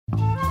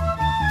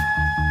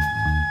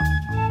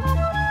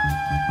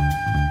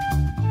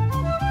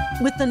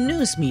With the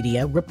news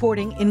media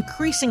reporting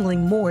increasingly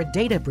more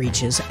data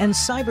breaches and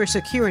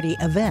cybersecurity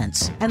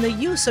events, and the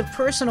use of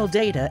personal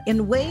data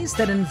in ways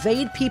that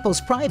invade people's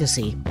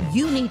privacy,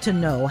 you need to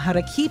know how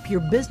to keep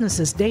your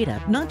business's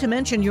data, not to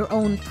mention your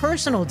own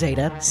personal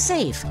data,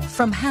 safe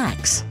from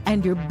hacks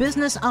and your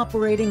business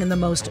operating in the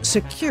most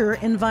secure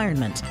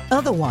environment.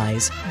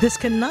 Otherwise, this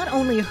can not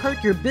only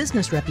hurt your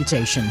business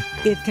reputation,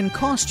 it can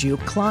cost you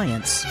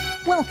clients.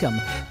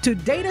 Welcome to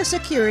Data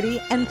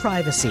Security and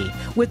Privacy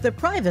with the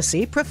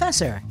Privacy Professor.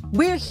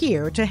 We're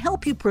here to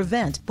help you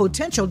prevent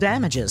potential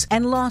damages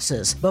and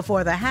losses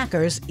before the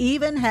hackers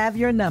even have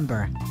your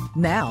number.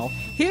 Now,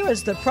 here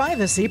is the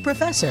Privacy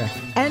Professor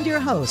and your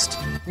host,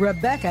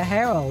 Rebecca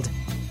Harold.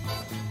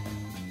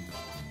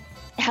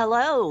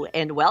 Hello,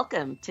 and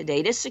welcome to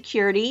Data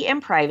Security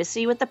and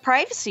Privacy with the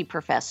Privacy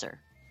Professor.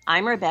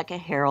 I'm Rebecca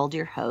Harold,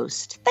 your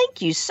host.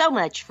 Thank you so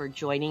much for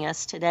joining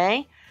us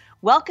today.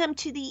 Welcome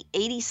to the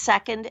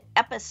 82nd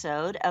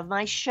episode of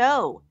my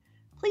show.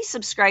 Please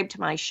subscribe to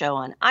my show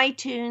on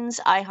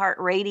iTunes,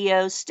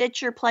 iHeartRadio,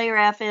 Stitcher, Player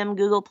FM,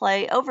 Google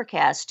Play,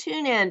 Overcast,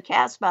 TuneIn,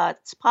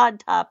 CastBox,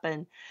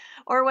 PodToppin,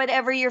 or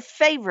whatever your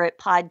favorite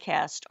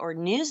podcast or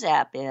news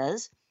app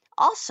is.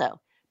 Also,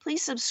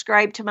 please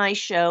subscribe to my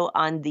show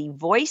on the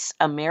Voice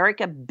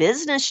America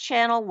Business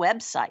Channel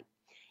website,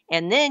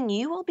 and then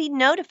you will be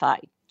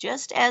notified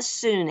just as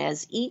soon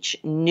as each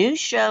new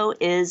show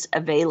is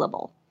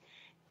available.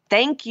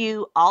 Thank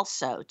you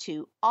also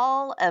to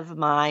all of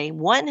my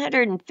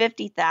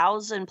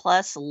 150,000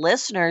 plus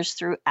listeners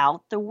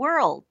throughout the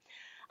world.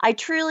 I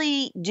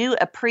truly do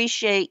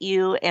appreciate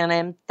you, and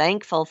I'm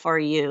thankful for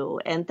you.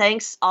 And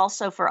thanks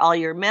also for all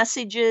your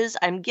messages.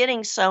 I'm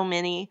getting so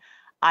many.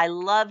 I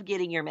love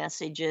getting your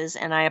messages,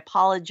 and I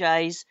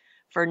apologize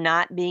for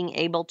not being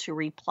able to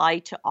reply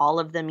to all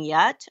of them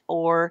yet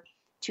or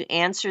to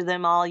answer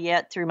them all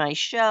yet through my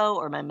show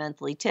or my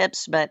monthly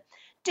tips, but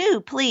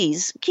do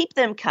please keep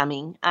them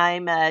coming.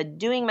 I'm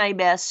doing my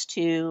best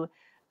to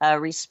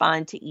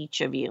respond to each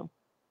of you.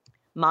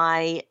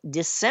 My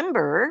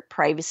December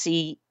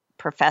Privacy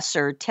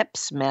Professor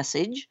Tips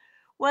message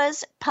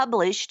was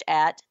published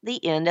at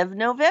the end of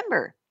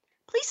November.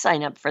 Please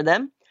sign up for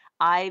them.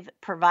 I've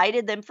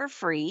provided them for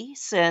free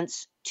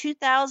since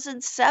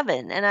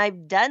 2007, and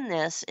I've done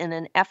this in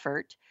an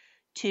effort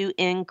to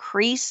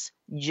increase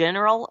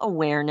general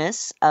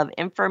awareness of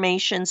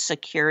information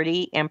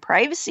security and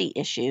privacy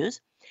issues,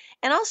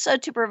 and also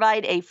to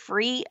provide a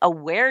free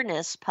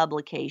awareness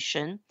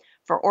publication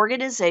for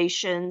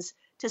organizations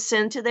to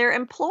send to their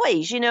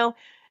employees.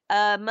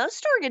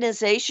 Most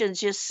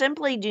organizations just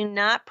simply do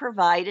not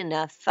provide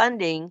enough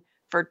funding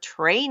for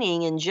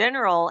training in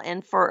general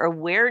and for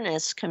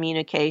awareness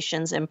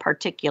communications in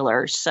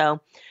particular.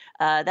 So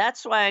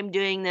that's why I'm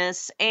doing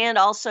this, and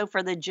also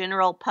for the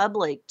general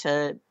public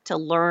to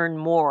learn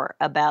more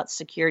about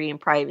security and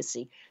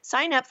privacy.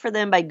 Sign up for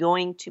them by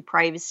going to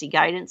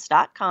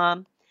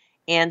privacyguidance.com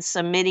and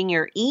submitting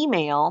your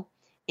email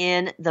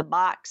in the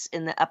box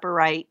in the upper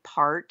right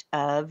part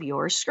of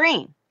your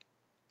screen.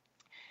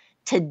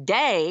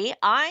 Today,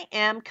 I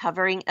am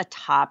covering a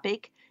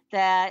topic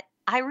that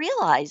I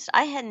realized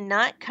I had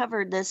not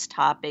covered this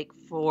topic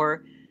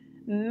for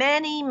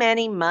many,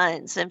 many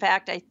months. In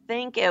fact, I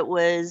think it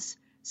was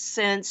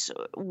since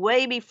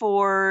way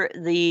before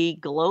the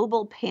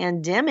global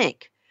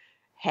pandemic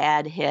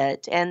had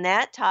hit. And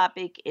that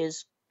topic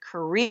is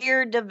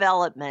career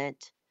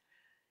development.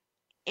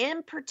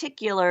 In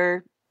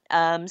particular,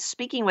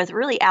 speaking with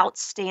really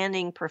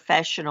outstanding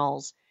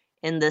professionals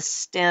in the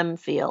STEM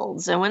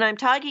fields. And when I'm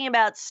talking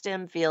about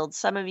STEM fields,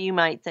 some of you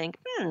might think,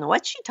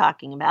 what's she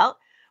talking about?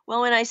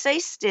 Well, when I say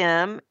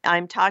STEM,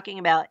 I'm talking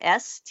about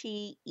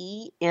STEMM,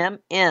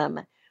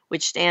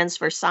 which stands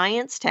for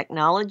Science,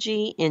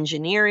 Technology,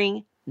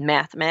 Engineering,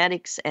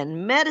 Mathematics,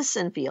 and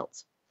Medicine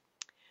fields.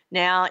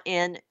 Now,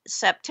 in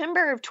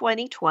September of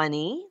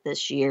 2020,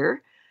 this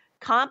year,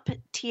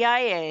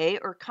 CompTIA,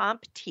 or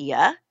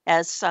CompTIA,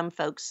 as some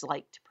folks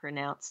like to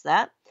pronounce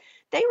that,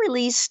 they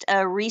released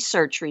a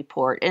research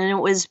report, and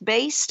it was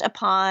based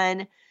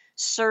upon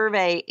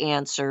survey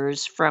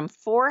answers from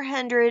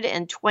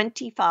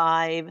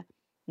 425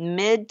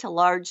 mid to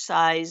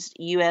large-sized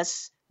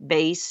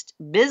U.S.-based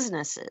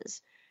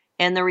businesses.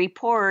 And the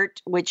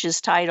report, which is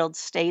titled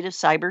State of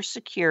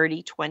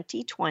Cybersecurity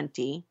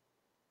 2020,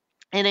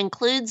 it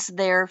includes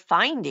their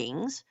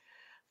findings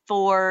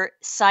for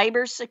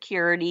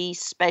cybersecurity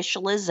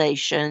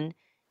specialization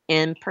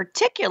in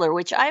particular,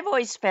 which I've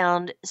always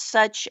found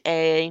such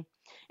an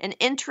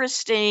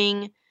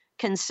interesting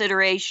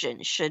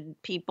consideration.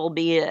 Should people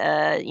be,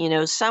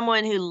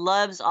 someone who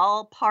loves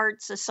all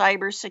parts of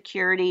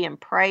cybersecurity and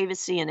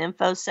privacy and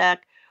InfoSec,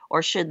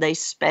 or should they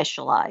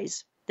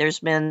specialize? There's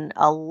been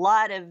a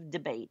lot of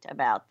debate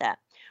about that.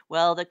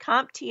 Well, the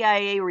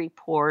CompTIA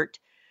report,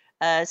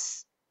 they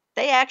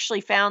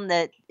actually found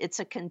that it's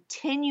a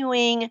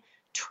continuing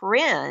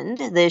trend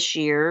this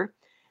year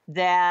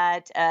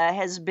that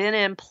has been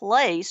in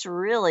place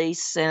really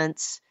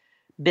since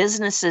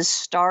businesses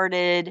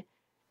started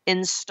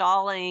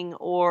installing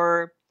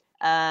or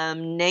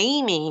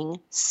naming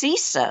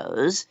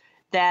CISOs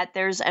that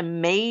there's a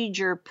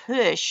major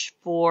push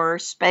for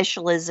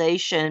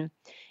specialization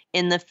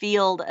in the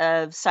field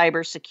of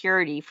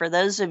cybersecurity. For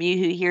those of you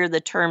who hear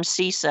the term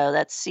CISO,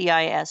 that's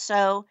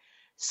CISO,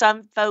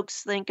 some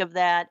folks think of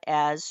that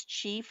as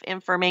Chief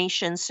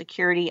Information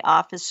Security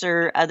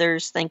Officer.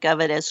 Others think of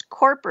it as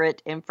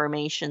Corporate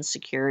Information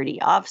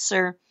Security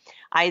Officer.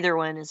 Either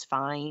one is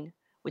fine,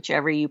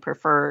 whichever you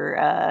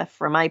prefer,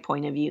 from my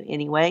point of view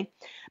anyway.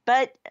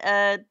 But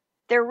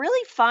they're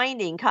really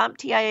finding,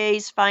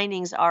 CompTIA's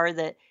findings are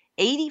that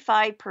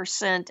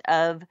 85%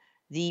 of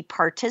the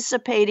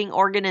participating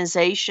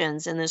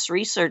organizations in this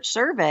research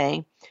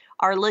survey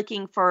are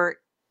looking for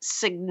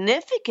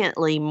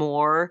significantly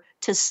more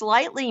to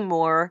slightly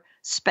more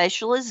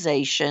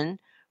specialization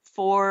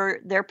for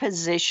their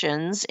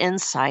positions in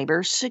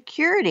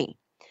cybersecurity.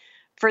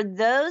 For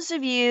those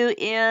of you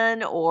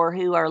in or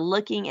who are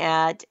looking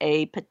at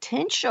a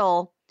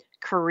potential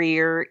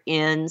career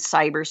in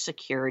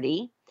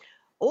cybersecurity,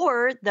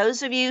 or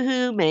those of you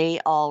who may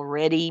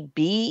already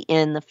be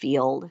in the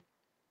field,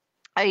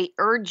 I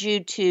urge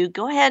you to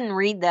go ahead and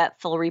read that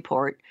full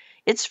report.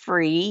 It's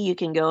free. You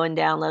can go and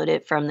download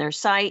it from their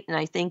site, and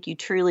I think you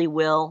truly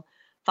will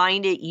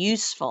find it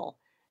useful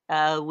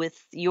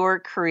with your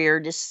career,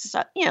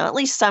 at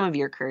least some of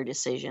your career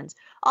decisions.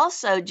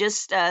 Also,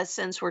 just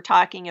since we're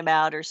talking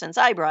about, or since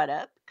I brought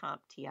up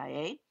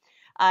CompTIA,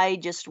 I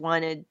just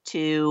wanted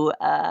to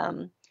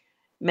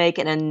make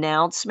an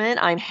announcement.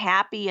 I'm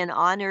happy and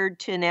honored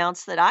to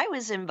announce that I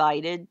was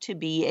invited to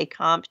be a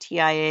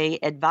CompTIA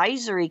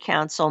Advisory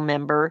Council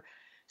member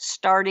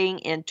starting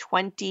in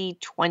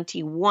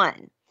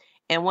 2021.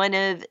 And one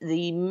of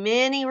the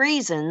many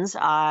reasons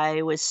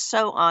I was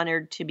so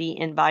honored to be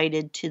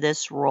invited to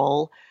this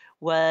role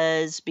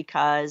was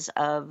because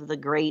of the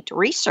great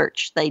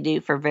research they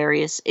do for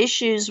various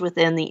issues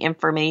within the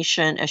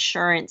information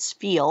assurance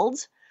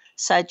fields,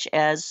 such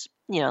as,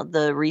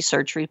 the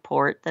research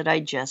report that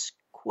I just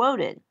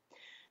quoted.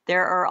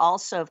 There are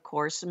also, of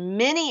course,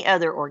 many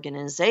other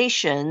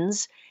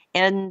organizations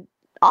and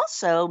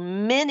also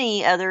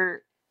many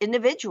other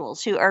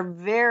individuals who are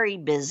very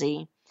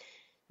busy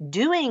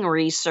doing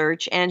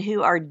research and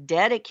who are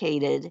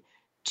dedicated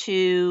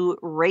to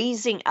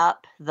raising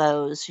up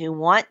those who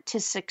want to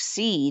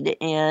succeed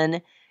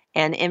in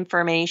an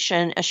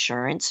information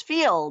assurance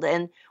field.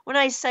 And when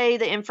I say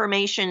the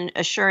information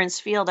assurance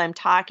field, I'm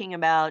talking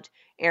about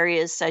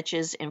areas such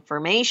as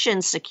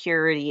information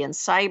security and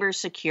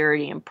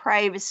cybersecurity and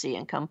privacy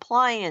and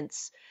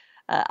compliance,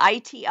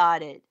 IT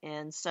audit,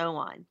 and so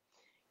on.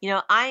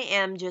 I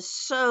am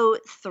just so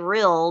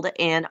thrilled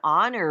and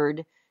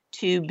honored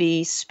to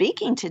be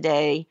speaking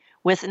today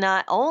with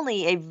not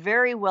only a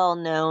very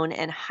well-known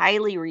and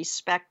highly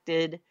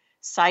respected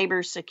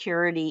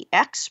cybersecurity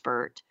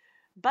expert,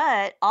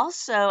 but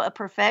also a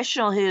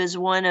professional who is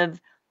one of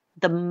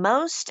the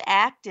most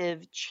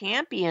active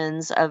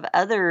champions of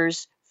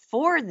others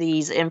for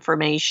these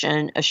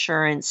information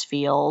assurance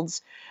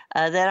fields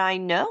that I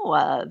know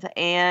of.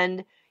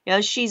 And,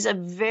 she's a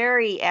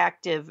very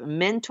active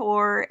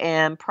mentor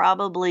and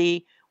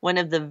probably one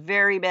of the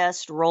very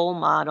best role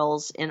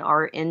models in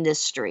our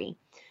industry.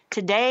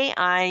 Today,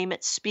 I'm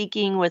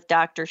speaking with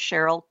Dr.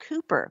 Cheryl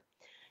Cooper.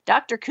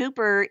 Dr.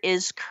 Cooper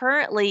is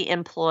currently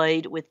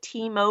employed with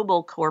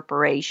T-Mobile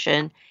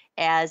Corporation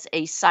as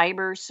a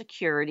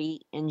cybersecurity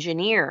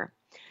engineer.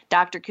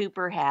 Dr.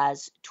 Cooper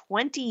has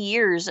 20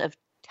 years of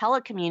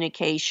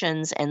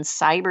telecommunications and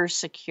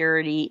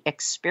cybersecurity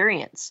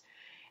experience.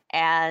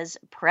 As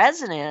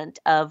president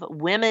of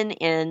Women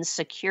in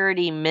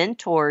Security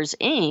Mentors,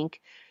 Inc.,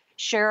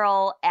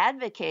 Cheryl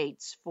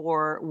advocates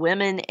for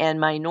women and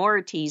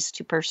minorities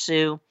to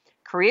pursue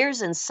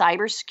careers in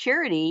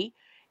cybersecurity,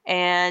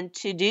 and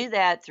to do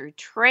that through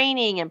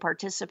training and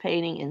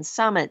participating in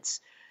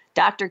summits.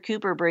 Dr.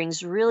 Cooper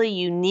brings really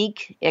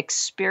unique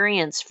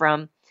experience,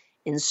 from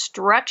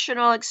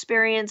instructional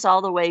experience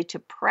all the way to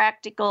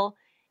practical.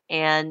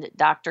 And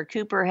Dr.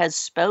 Cooper has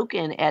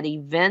spoken at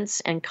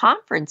events and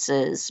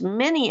conferences,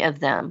 many of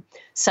them,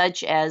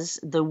 such as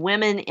the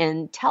Women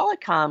in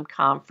Telecom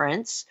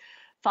Conference,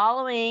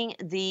 following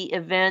the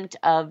event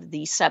of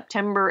the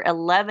September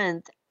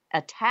 11th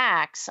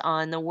attacks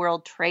on the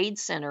World Trade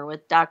Center,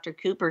 with Dr.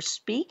 Cooper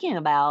speaking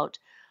about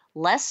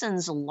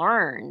lessons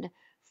learned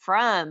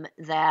from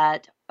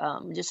that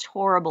just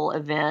horrible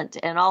event.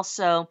 And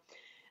also,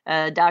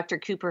 Dr.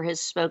 Cooper has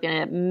spoken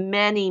at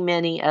many,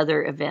 many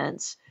other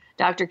events.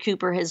 Dr.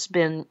 Cooper has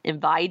been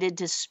invited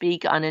to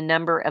speak on a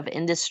number of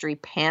industry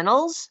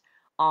panels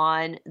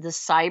on the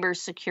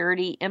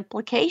cybersecurity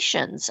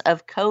implications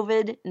of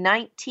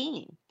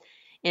COVID-19.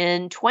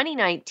 In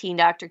 2019,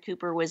 Dr.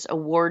 Cooper was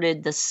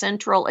awarded the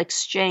Central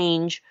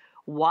Exchange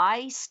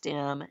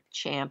YSTEM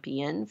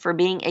Champion for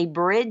being a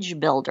bridge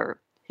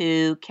builder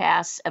who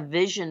casts a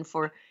vision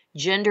for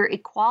gender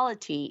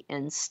equality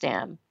in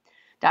STEM.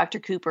 Dr.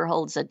 Cooper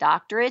holds a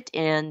doctorate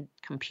in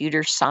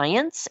computer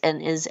science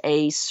and is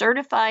a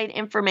certified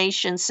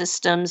information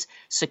systems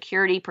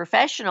security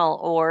professional,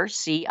 or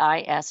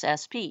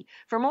CISSP.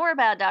 For more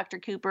about Dr.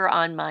 Cooper,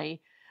 on my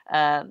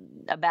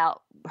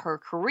about her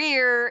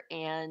career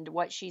and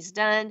what she's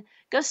done,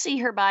 go see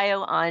her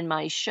bio on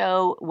my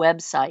show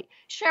website.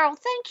 Cheryl,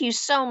 thank you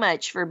so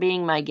much for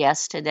being my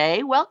guest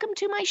today. Welcome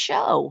to my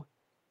show.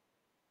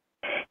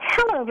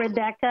 Hello,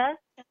 Rebecca,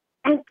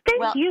 and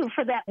thank you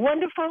for that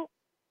wonderful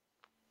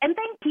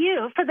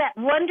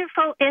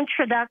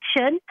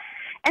introduction,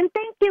 and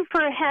thank you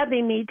for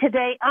having me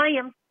today. I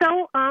am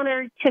so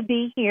honored to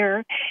be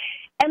here,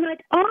 and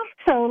I'd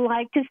also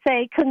like to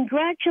say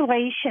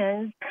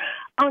congratulations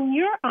on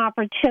your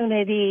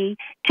opportunity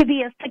to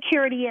be a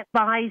security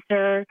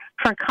advisor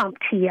for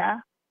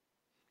CompTIA.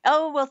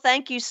 Oh, well,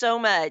 thank you so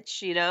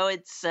much. You know,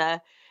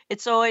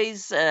 it's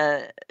always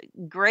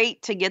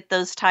great to get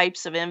those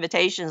types of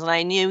invitations. And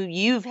I knew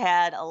you've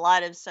had a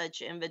lot of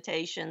such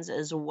invitations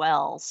as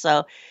well.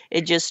 So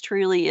it just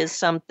truly is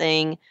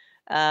something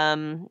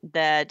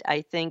that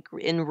I think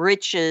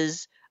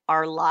enriches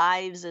our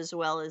lives as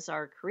well as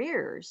our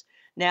careers.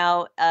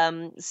 Now,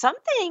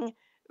 something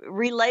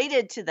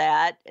related to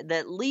that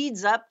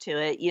leads up to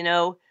it, you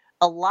know,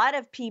 a lot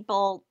of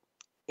people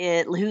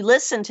who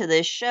listen to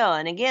this show,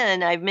 and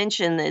again, I've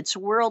mentioned it's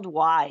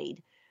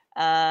worldwide,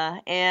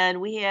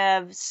 and we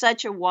have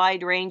such a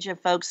wide range of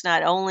folks,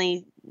 not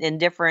only in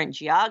different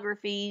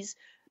geographies,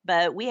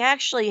 but we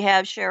actually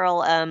have,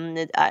 Cheryl,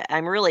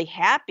 I'm really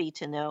happy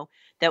to know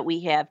that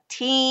we have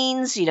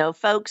teens, you know,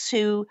 folks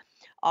who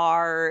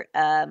are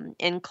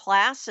in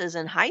classes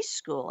in high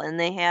school, and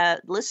they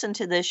have listened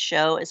to this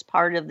show as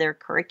part of their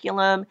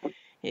curriculum,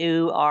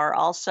 who are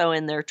also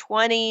in their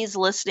 20s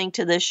listening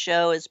to this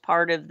show as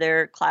part of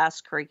their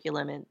class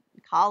curriculum in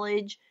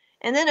college.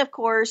 And then, of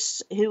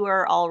course, who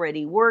are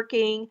already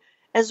working,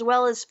 as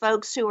well as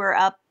folks who are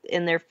up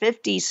in their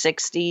 50s,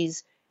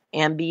 60s,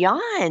 and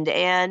beyond.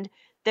 And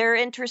they're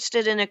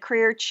interested in a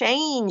career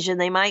change, and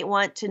they might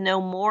want to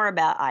know more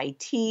about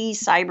IT,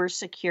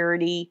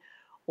 cybersecurity,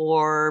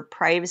 or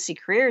privacy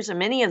careers. And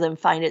many of them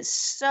find it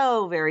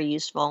so very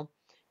useful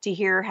to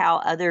hear how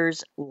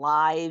others'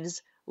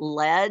 lives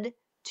led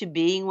to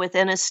being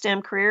within a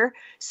STEM career.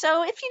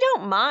 So if you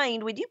don't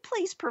mind, would you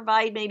please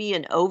provide maybe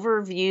an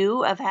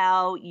overview of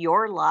how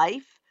your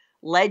life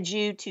led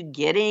you to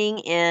getting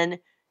into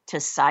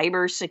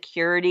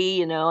cybersecurity,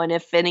 you know, and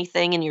if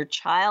anything in your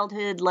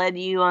childhood led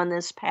you on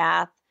this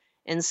path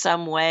in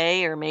some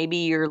way, or maybe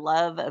your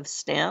love of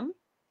STEM?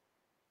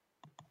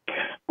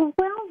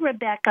 Well,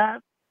 Rebecca,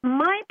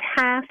 my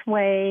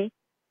pathway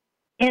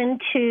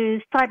into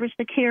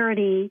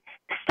cybersecurity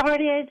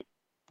started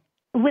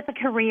with a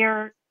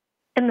career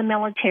in the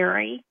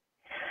military.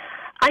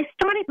 I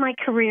started my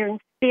career in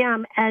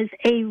STEM as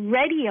a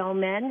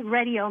radioman.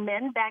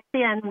 Radiomen, back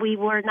then we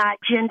were not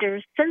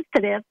gender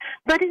sensitive,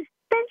 but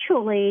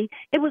essentially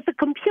it was a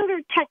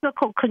computer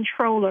technical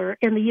controller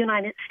in the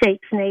United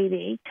States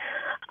Navy.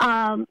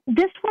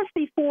 This was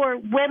before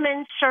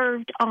women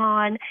served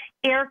on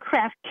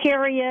aircraft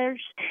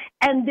carriers,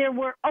 and there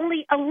were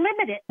only a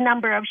limited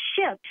number of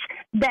ships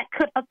that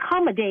could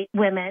accommodate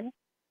women.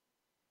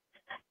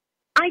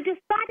 I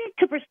decided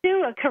to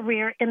pursue a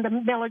career in the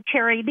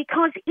military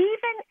because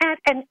even at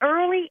an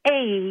early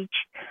age,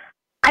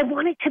 I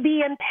wanted to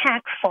be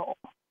impactful.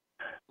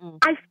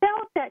 I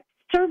felt that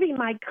serving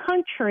my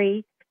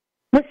country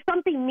was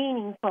something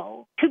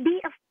meaningful, to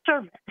be of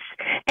service.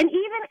 And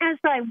even as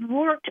I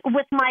worked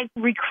with my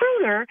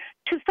recruiter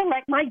to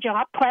select my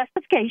job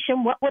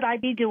classification, what would I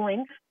be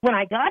doing when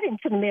I got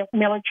into the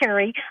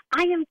military,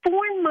 I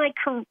informed my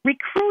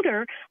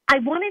recruiter I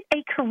wanted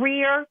a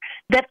career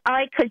that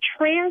I could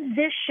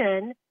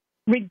transition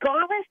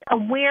regardless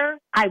of where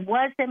I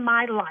was in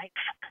my life,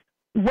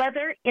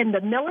 whether in the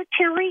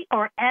military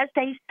or as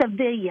a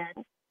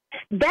civilian.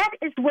 That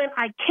is when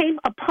I came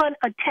upon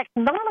a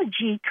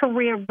technology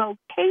career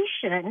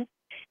vocation,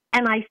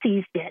 and I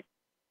seized it.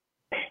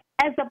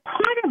 As a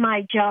part of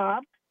my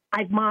job,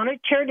 I've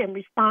monitored and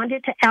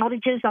responded to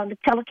outages on the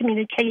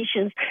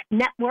telecommunications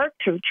network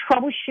through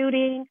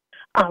troubleshooting,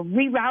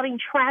 rerouting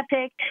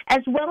traffic,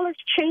 as well as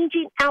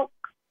changing out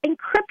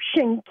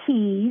encryption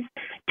keys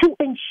to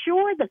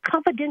ensure the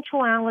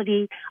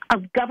confidentiality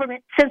of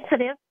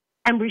government-sensitive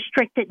and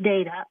restricted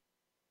data.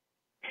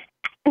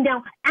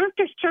 Now,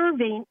 after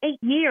serving 8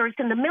 years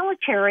in the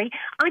military,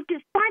 I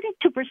decided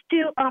to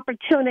pursue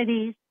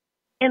opportunities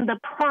in the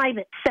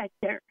private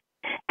sector.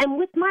 And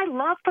with my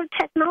love for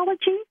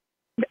technology,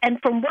 and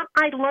from what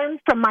I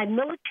learned from my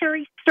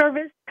military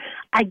service,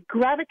 I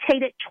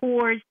gravitated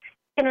towards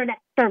internet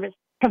service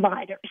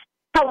providers,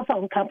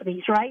 telephone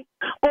companies, right?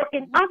 Or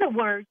in other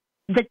words,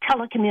 the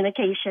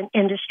telecommunication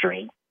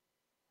industry.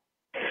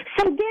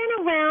 So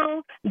then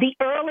around the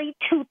early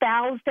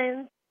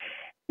 2000s,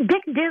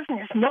 big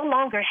business no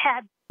longer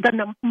had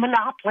the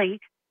monopoly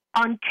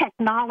on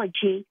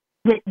technology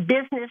with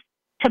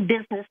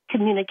business-to-business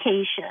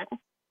communication.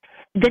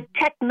 The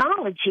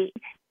technology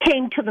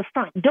came to the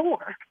front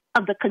door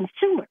of the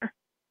consumer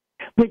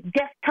with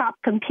desktop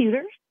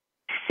computers,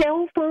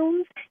 cell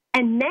phones,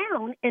 and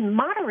now in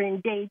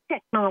modern-day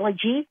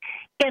technology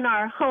in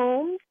our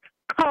homes,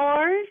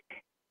 cars,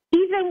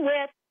 even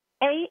with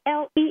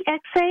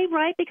Alexa,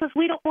 right? Because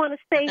we don't want to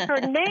say her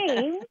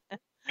name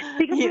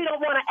because we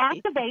don't want to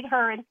activate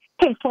her in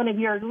case one of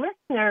your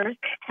listeners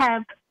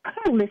have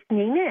her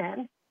listening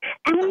in.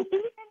 And we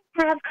even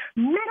have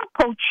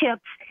medical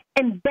chips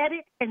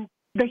embedded in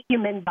the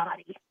human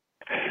body.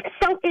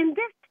 So in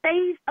this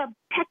phase of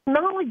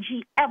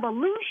technology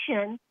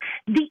evolution,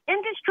 the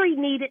industry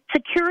needed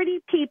security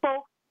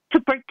people to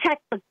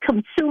protect the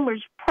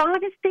consumer's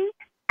privacy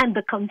and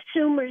the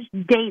consumer's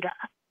data.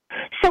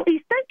 So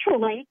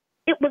essentially,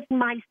 it was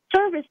my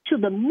service to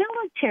the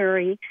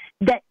military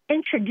that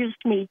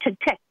introduced me to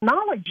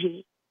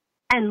technology,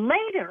 and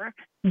later,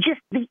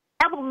 just the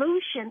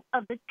evolution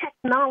of the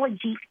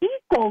technology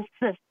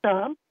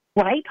ecosystem,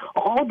 right?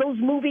 All those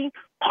moving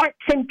parts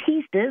and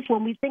pieces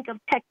when we think of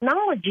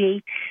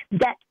technology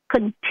that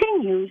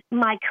continues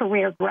my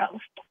career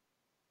growth.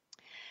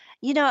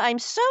 You know, I'm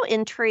so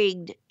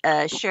intrigued,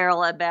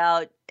 Cheryl,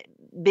 about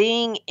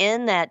being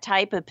in that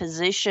type of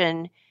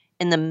position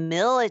in the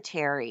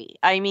military.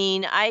 I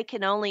mean, I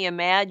can only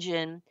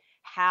imagine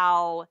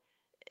how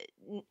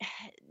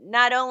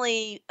not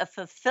only a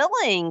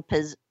fulfilling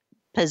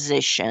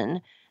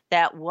position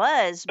that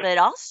was, but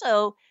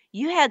also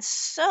you had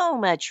so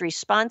much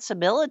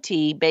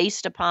responsibility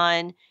based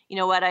upon,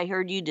 what I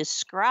heard you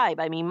describe.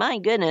 I mean, my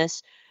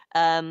goodness,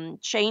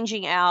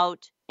 changing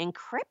out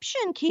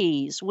encryption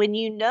keys when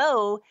you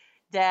know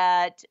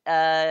that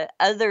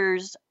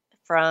others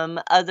from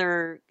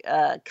other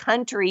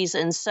countries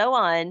and so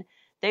on,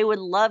 they would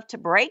love to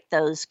break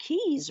those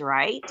keys,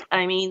 right?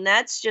 I mean,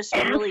 that's just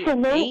really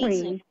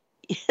amazing.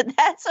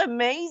 That's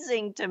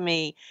amazing to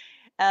me.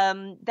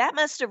 That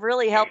must have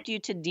really helped you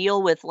to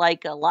deal with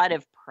like a lot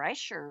of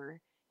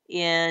pressure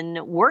in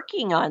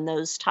working on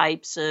those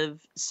types of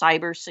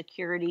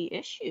cybersecurity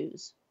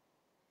issues.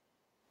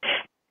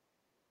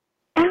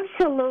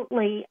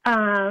 Absolutely,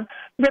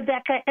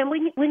 Rebecca. And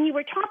when you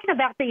were talking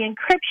about the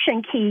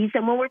encryption keys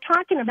and when we're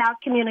talking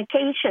about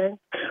communications,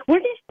 we're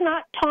just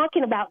not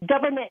talking about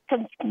government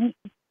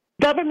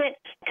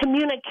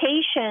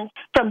communications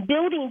from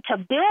building to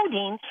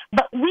building,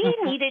 but we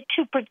needed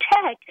to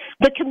protect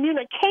the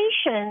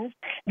communications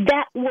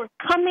that were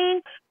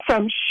coming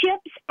from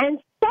ships and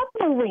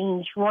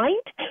submarines,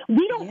 right?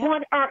 We don't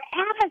want our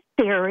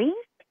adversaries,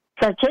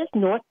 such as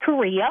North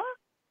Korea,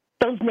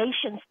 those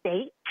nation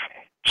states,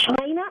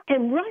 China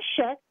and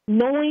Russia,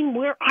 knowing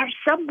where our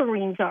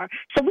submarines are.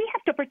 So we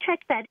have to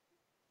protect that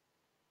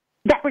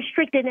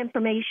restricted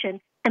information.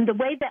 And the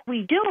way that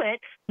we do it,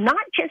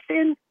 not just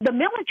in the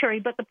military,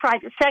 but the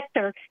private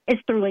sector, is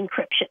through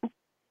encryption.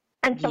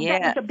 And so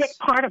that was a big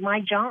part of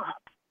my job.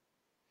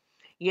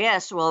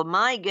 Yes, well,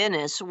 my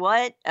goodness,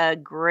 what a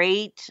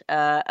great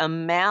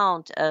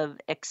amount of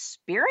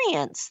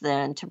experience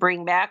then to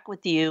bring back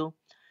with you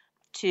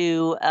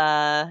to,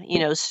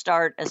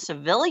 start a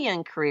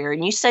civilian career.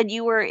 And you said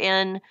you were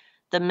in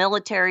the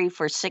military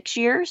for 6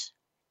 years?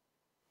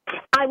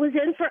 I was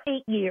in for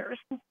 8 years.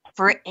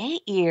 For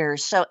 8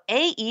 years. So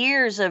 8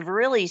 years of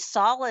really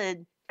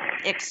solid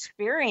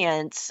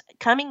experience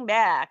coming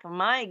back,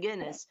 my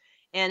goodness,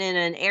 and in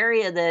an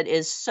area that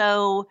is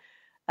so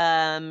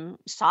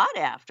sought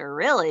after,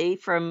 really,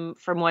 from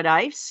what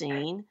I've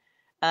seen.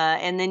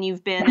 And then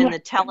you've been in the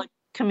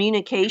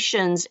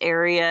telecommunications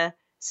area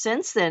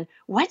since then.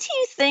 What do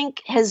you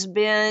think has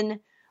been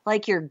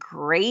like your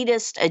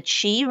greatest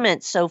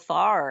achievement so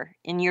far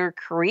in your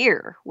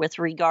career with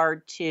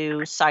regard to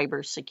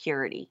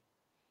cybersecurity?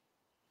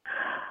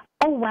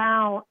 Oh,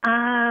 wow.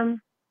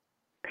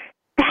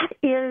 That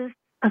is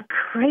a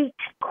great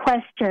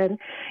question.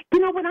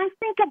 When I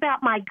think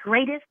about my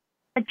greatest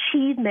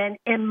achievement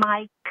in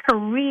my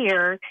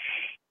career,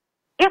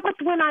 it was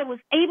when I was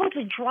able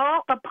to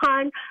draw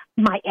upon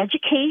my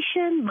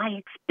education,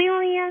 my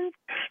experience,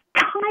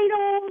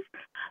 titles,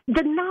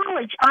 the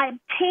knowledge I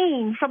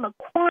obtained from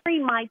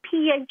acquiring my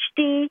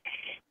PhD,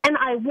 and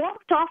I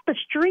walked off the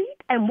street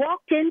and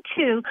walked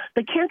into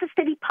the Kansas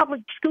City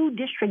Public School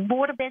District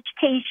Board of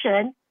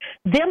Education,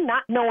 them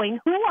not knowing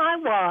who I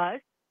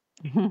was,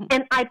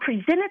 and I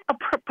presented a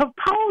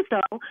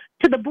proposal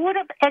to the Board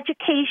of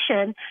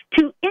Education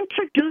to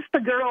introduce the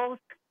girls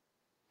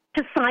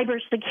to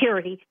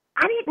cybersecurity.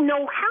 I didn't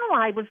know how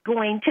I was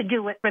going to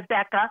do it,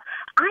 Rebecca.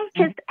 I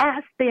just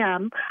asked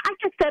them, I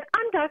just said,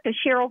 I'm Dr.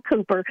 Cheryl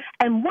Cooper,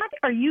 and what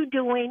are you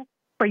doing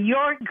for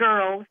your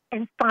girls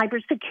in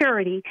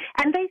cybersecurity?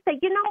 And they said,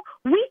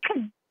 we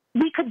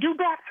could do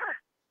better.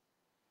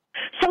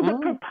 So the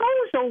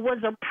proposal was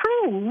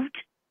approved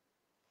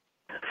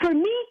for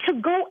me to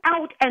go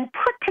out and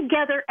put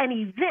together an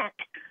event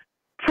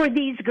for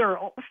these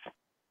girls.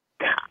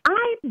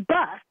 I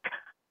bussed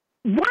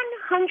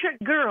 100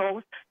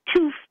 girls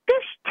to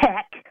Fish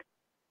Tech,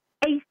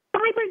 a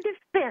cyber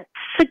defense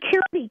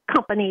security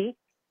company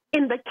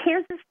in the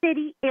Kansas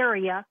City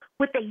area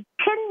with a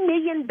 $10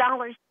 million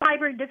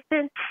cyber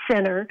defense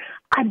center.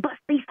 I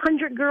bussed these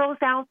 100 girls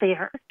out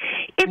there.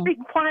 It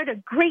required a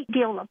great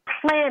deal of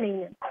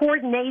planning and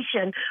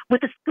coordination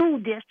with the school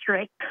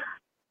district.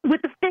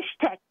 with the Fish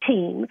Tech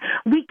team.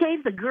 We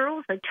gave the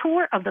girls a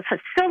tour of the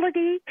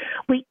facility.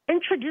 We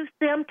introduced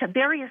them to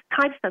various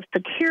types of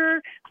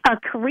secure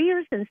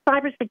careers in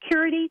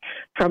cybersecurity,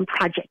 from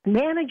project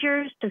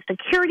managers to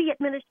security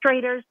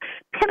administrators,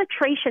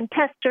 penetration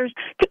testers,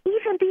 to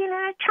even being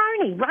an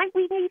attorney, right?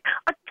 We need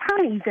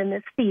attorneys in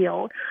this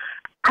field.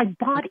 I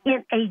brought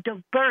in a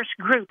diverse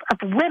group of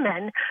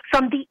women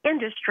from the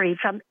industry,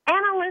 from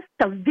analysts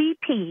to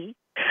VP.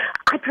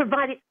 I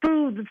provided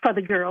food for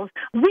the girls.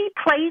 We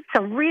played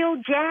some real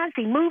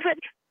jazzy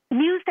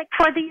music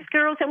for these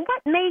girls. And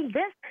what made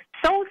this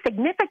so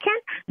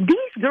significant?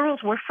 These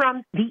girls were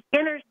from the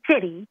inner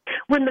city.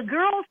 When the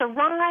girls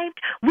arrived,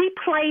 we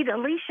played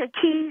Alicia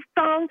Keys'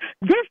 song,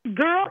 "This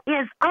Girl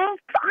Is on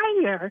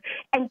Fire,"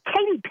 and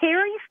Katy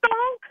Perry's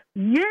song,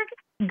 "You're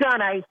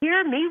Gonna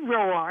Hear Me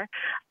Roar."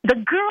 The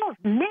girls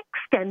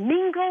mixed and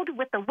mingled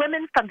with the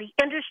women from the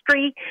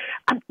industry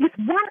with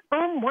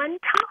one-on-one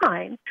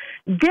time.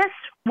 This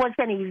was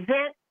an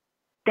event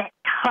that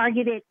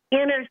targeted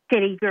inner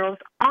city girls,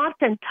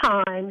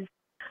 oftentimes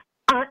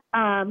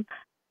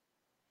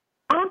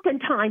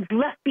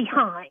left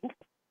behind.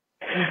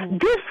 Mm-hmm.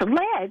 This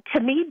led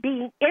to me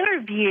being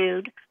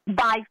interviewed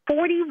by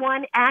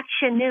 41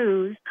 Action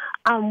News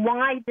on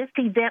why this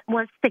event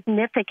was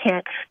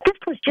significant. This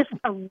was just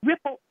a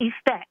ripple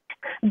effect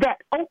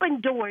that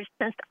opened doors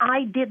since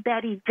I did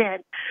that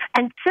event.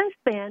 And since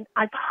then,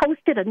 I've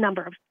hosted a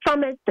number of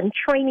summits and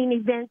training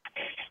events.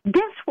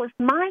 This was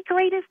my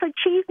greatest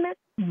achievement,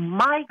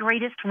 my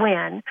greatest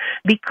win,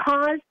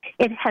 because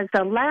it has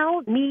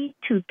allowed me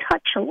to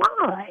touch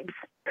lives.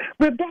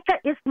 Rebecca,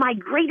 is my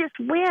greatest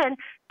win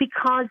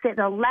because it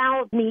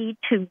allowed me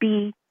to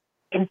be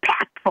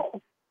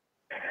impactful.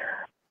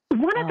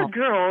 One of the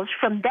girls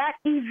from that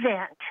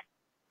event,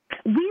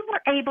 we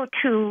were able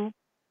to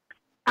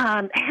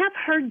have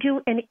her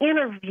do an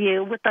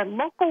interview with a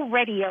local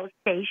radio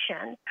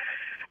station.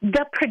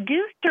 The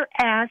producer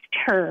asked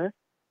her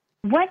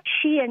what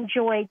she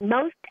enjoyed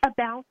most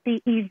about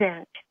the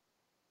event.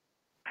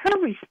 Her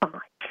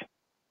response,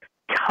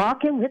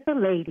 talking with the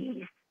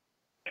ladies.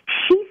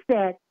 She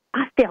said,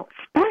 "I felt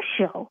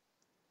special."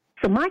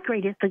 So my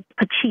greatest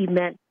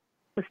achievement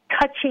was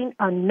touching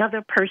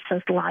another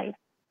person's life,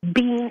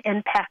 being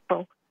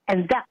impactful,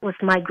 and that was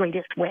my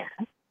greatest win.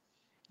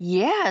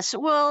 Yes.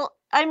 Well,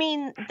 I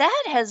mean,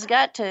 that has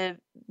got to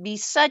be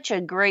such a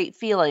great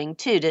feeling,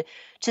 too, to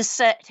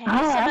have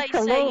somebody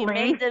say you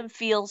made them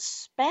feel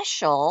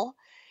special.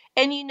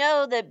 And you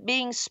know that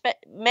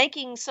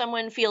making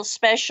someone feel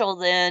special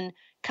then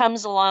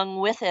comes along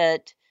with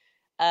it.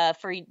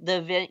 For the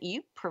event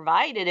you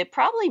provided, it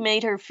probably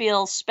made her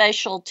feel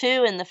special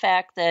too, in the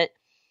fact that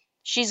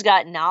she's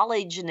got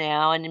knowledge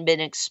now and been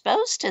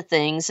exposed to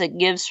things that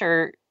gives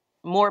her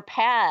more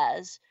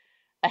paths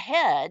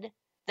ahead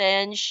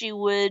than she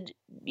would,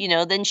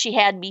 than she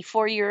had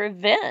before your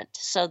event.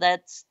 So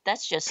that's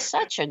just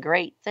such a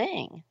great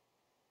thing.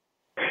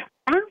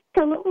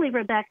 Absolutely,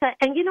 Rebecca.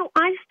 And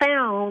I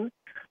found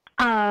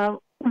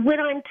when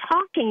I'm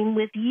talking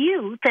with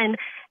youth and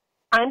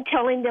I'm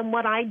telling them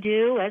what I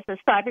do as a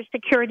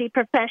cybersecurity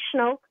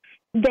professional,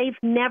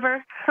 they've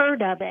never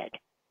heard of it.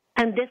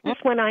 And this is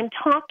when I'm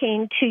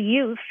talking to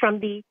youth from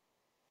the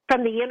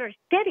inner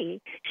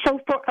city. So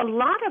for a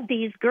lot of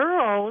these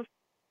girls,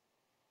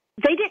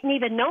 they didn't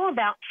even know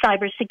about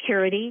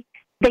cybersecurity.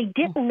 They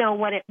didn't know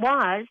what it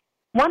was.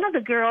 One of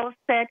the girls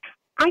said,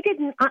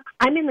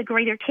 I'm in the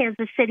greater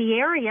Kansas City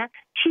area.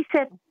 She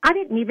said, "I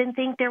didn't even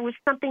think there was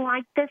something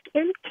like this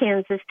in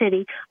Kansas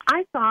City.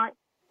 I thought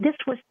this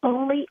was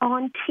only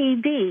on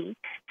TV."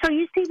 So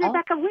you see,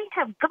 Rebecca, we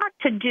have got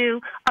to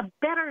do a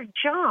better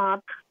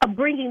job of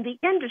bringing the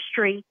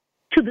industry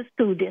to the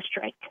school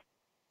district.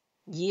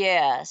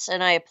 Yes,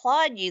 and I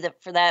applaud you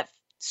for that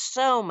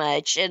so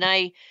much. And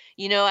I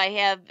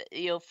have,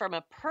 from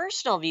a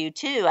personal view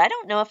too, I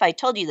don't know if I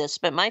told you this,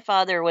 but my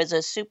father was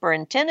a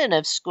superintendent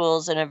of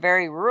schools in a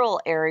very rural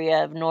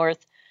area of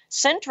north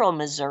central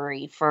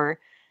Missouri for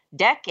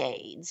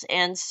decades.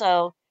 And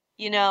so,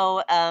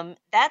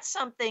 that's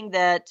something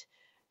that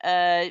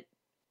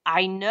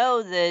I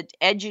know that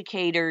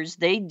educators,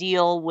 they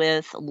deal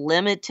with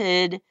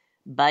limited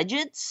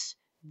budgets.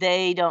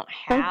 They don't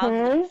have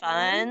the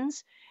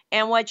funds.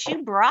 And what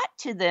you brought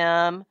to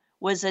them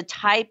was a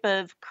type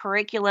of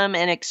curriculum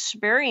and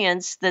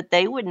experience that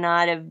they would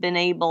not have been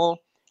able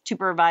to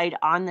provide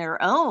on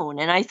their own.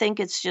 And I think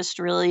it's just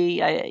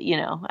really,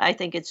 I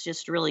think it's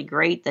just really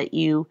great that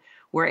you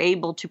were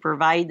able to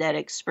provide that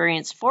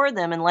experience for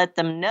them and let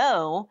them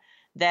know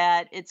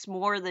that it's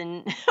more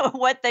than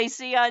what they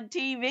see on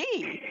TV.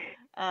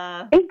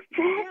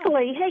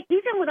 Exactly. Hey,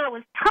 even when I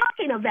was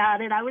talking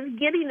about it, I was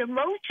getting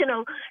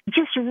emotional,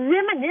 just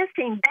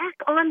reminiscing back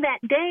on that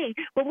day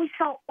when we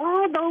saw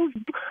all those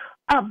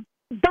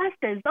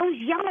buses, those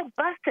yellow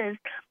buses,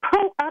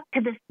 pull up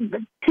to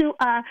the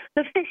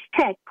Fish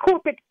Tech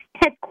corporate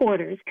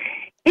headquarters.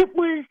 It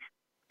was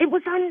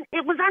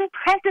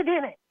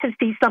unprecedented to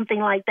see something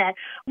like that.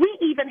 We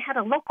even had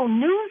a local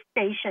news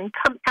station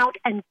come out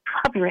and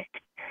cover it.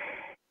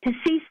 to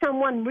see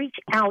someone reach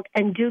out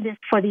and do this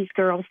for these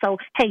girls. So,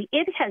 hey,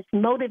 it has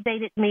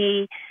motivated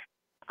me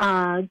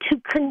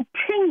to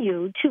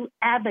continue to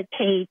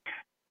advocate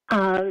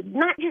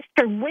not just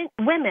for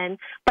women,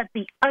 but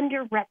the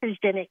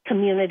underrepresented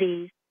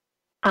communities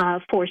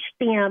for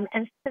STEM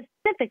and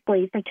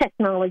specifically for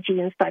technology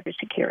and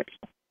cybersecurity.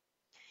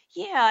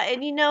 Yeah,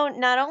 and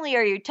not only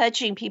are you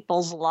touching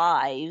people's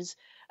lives,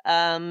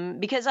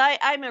 because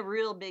I'm a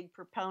real big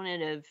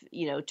proponent of,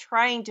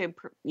 trying to,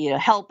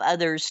 help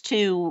others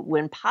too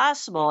when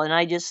possible. And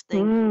I just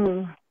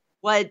think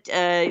what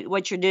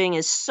you're doing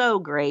is so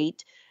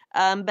great.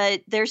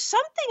 But there's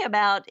something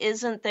about,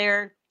 isn't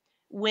there,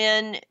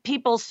 when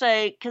people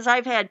say, because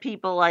I've had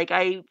people like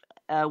I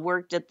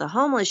worked at the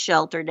homeless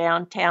shelter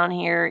downtown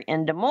here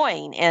in Des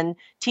Moines and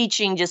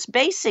teaching just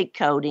basic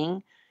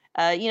coding,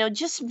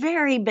 just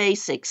very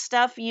basic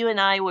stuff. You and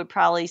I would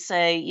probably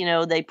say,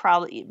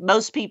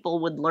 most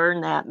people would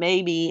learn that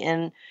maybe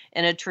in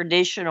a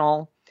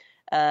traditional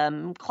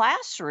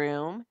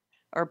classroom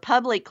or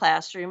public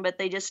classroom, but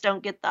they just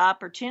don't get the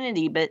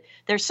opportunity. But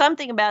there's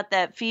something about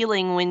that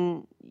feeling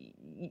when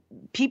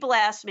people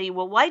ask me,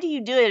 well, why do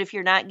you do it if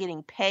you're not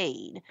getting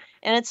paid?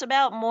 And it's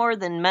about more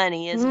than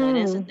money, isn't it?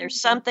 Isn't there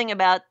something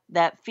about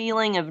that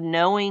feeling of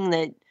knowing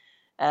that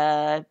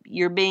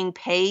you're being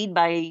paid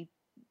by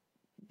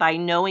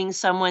knowing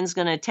someone's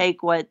going to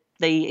take what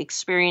they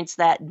experienced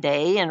that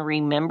day and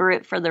remember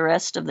it for the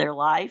rest of their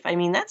life? I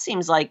mean, that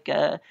seems like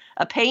a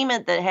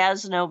payment that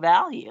has no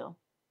value.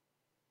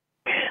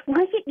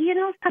 Well,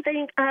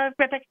 something,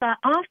 Rebecca, I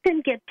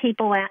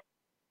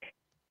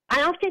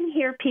often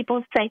hear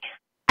people say,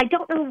 I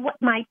don't know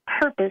what my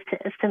purpose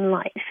is in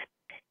life.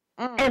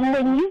 And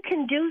when you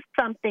can do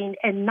something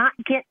and not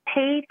get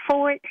paid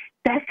for it,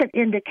 that's an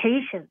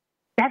indication.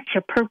 That's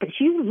your purpose.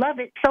 You love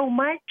it so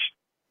much,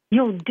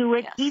 you'll do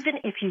it even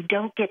if you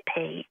don't get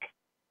paid.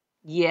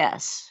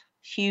 Yes.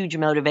 Huge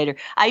motivator.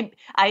 I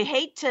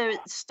hate to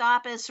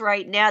stop us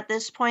right now at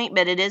this point,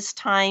 but it is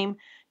time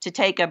to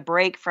take a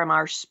break from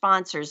our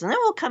sponsors. And then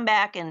we'll come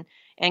back and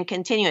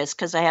continue this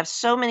because I have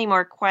so many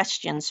more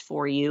questions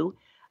for you.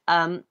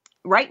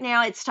 Right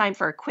now, it's time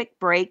for a quick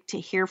break to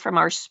hear from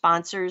our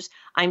sponsors.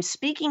 I'm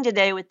speaking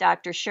today with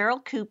Dr.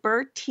 Cheryl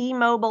Cooper,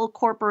 T-Mobile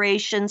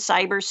Corporation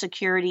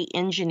Cybersecurity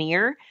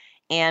Engineer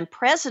and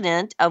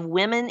President of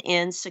Women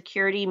in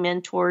Security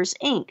Mentors,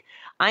 Inc.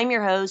 I'm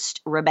your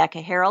host,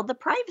 Rebecca Harold, the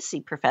Privacy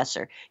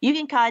Professor. You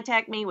can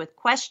contact me with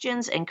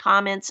questions and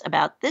comments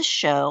about this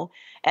show,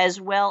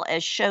 as well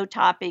as show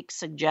topic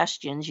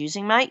suggestions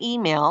using my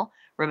email,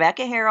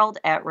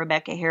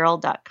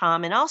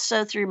 RebeccaHarold@RebeccaHarold.com, and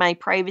also through my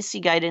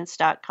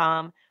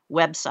privacyguidance.com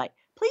website.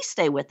 Please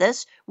stay with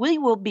us. We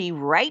will be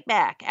right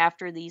back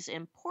after these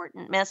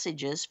important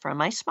messages from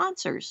my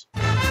sponsors.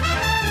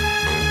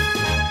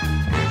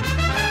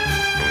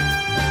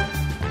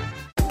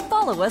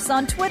 Follow us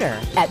on Twitter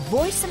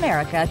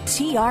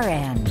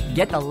 @VoiceAmericaTRN.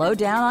 Get the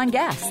lowdown on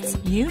guests,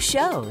 new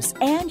shows,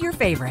 and your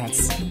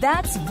favorites.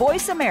 That's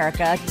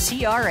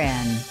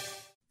VoiceAmericaTRN.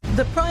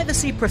 The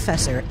Privacy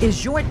Professor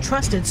is your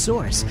trusted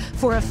source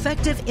for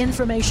effective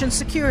information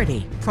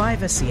security,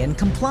 privacy and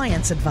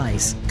compliance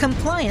advice,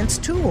 compliance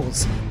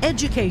tools,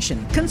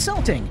 education,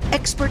 consulting,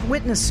 expert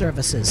witness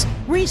services,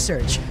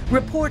 research,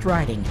 report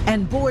writing,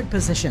 and board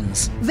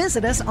positions.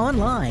 Visit us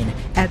online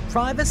at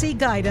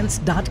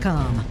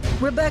privacyguidance.com.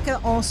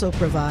 Rebecca also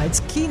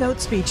provides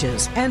keynote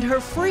speeches and her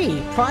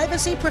free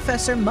Privacy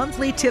Professor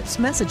monthly tips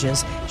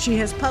messages she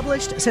has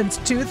published since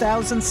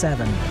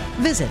 2007.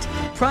 Visit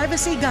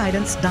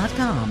privacyguidance.com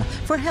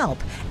for help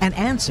and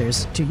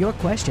answers to your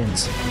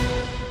questions.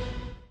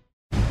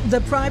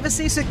 The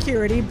Privacy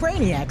Security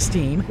Brainiacs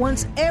team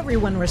wants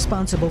everyone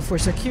responsible for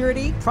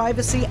security,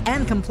 privacy,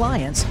 and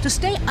compliance to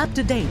stay up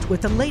to date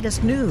with the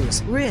latest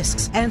news,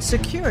 risks, and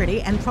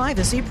security and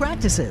privacy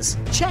practices.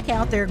 Check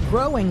out their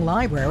growing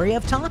library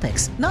of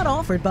topics not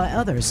offered by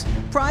others.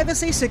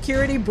 Privacy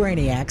Security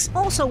Brainiacs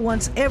also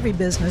wants every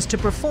business to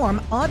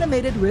perform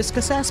automated risk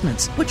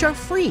assessments, which are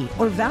free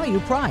or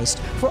value-priced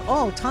for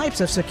all types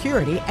of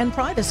security and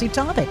privacy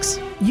topics.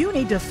 You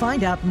need to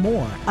find out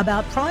more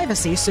about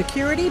Privacy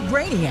Security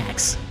Brainiacs.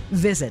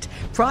 Visit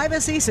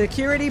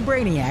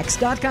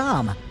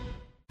PrivacySecurityBrainiacs.com.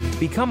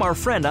 Become our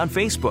friend on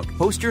Facebook.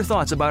 Post your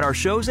thoughts about our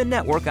shows and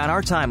network on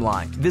our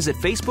timeline. Visit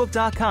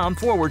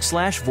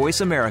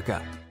Facebook.com/Voice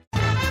America.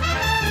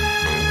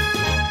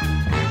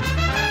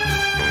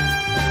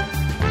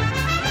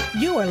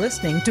 You are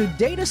listening to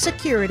Data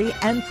Security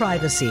and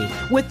Privacy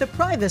with the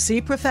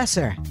Privacy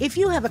Professor. If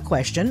you have a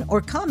question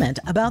or comment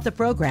about the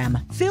program,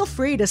 feel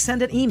free to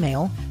send an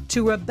email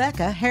to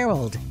Rebecca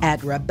Harold at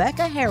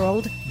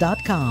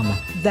RebeccaHarold.com.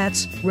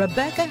 That's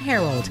Rebecca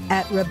Harold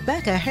at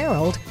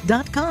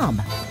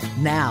RebeccaHarold.com.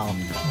 Now,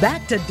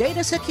 back to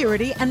Data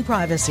Security and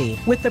Privacy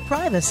with the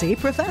Privacy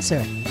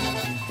Professor.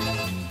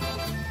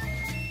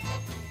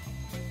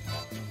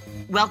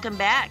 Welcome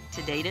back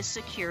to Data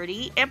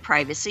Security and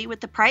Privacy with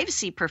the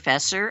Privacy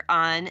Professor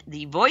on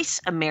the Voice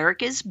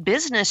America's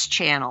Business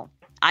Channel.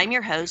 I'm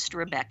your host,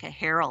 Rebecca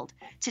Harold.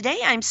 Today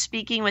I'm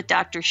speaking with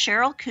Dr.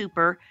 Cheryl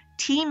Cooper,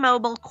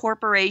 T-Mobile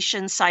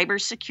Corporation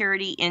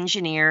cybersecurity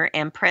engineer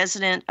and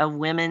president of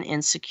Women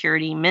in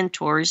Security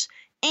Mentors,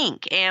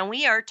 Inc. And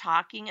we are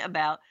talking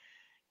about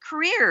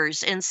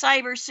careers in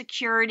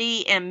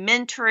cybersecurity and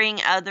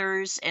mentoring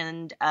others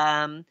and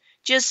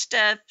just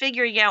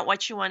figuring out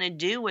what you want to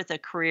do with a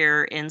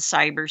career in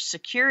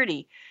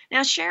cybersecurity.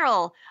 Now,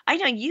 Cheryl, I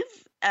know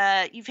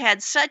you've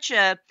had such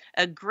a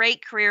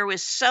great career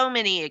with so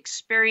many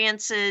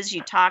experiences.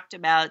 You talked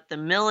about the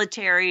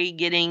military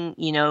getting,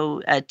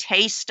 a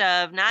taste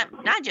of, not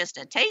just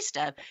a taste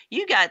of,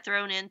 you got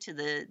thrown into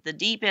the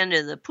deep end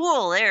of the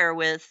pool there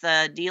with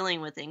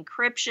dealing with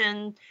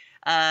encryption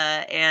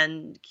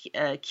and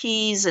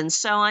keys and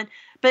so on.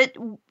 But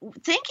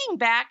thinking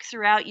back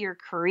throughout your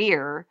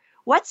career,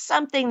 what's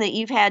something that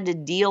you've had to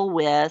deal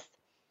with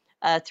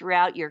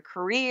throughout your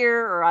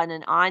career or on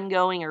an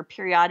ongoing or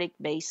periodic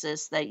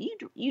basis that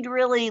you'd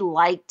really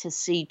like to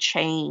see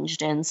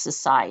changed in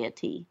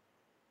society?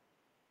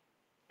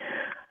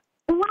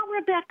 Well,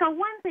 Rebecca,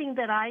 one thing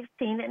that I've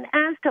seen, and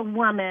as a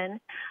woman,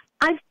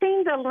 I've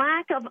seen the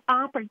lack of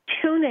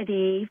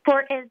opportunity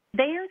for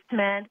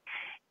advancement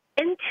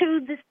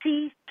into the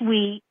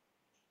C-suite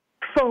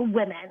for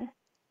women.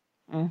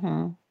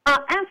 Mm-hmm.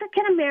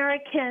 African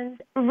Americans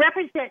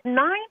represent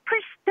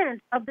 9%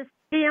 of the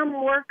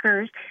STEM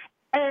workers,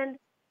 and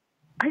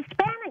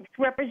Hispanics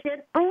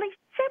represent only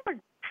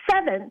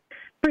 7%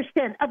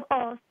 of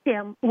all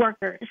STEM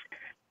workers.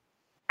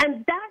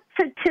 And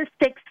that's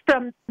statistics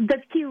from the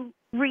Pew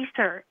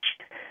Research.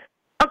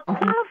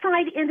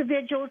 Qualified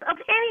individuals of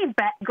any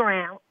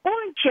background or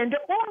gender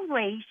or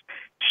race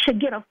should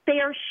get a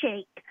fair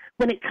shake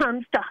when it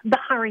comes to the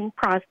hiring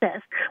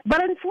process.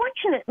 But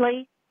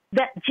unfortunately,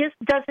 that just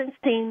doesn't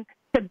seem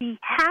to be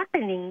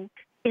happening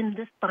in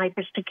the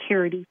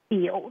cybersecurity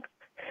field.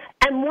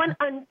 And one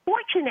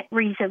unfortunate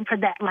reason for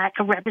that lack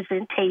of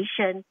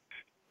representation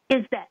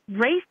is that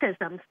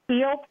racism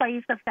still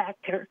plays a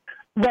factor.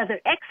 Whether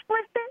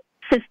explicit,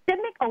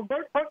 systemic,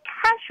 overt, or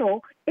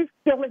casual, it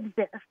still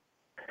exists.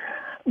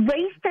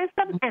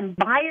 Racism and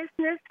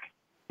biasness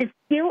is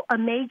still a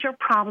major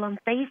problem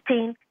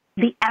facing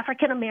the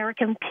African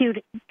American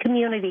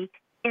community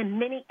in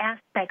many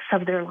aspects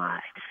of their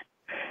lives.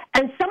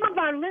 And some of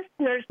our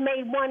listeners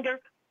may wonder,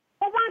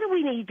 well, why do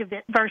we need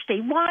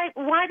diversity?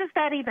 Why does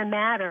that even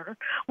matter?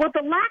 Well,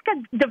 the lack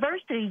of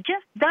diversity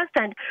just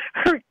doesn't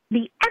hurt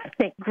the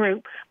ethnic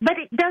group, but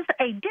it does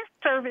a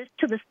disservice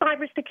to the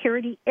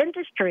cybersecurity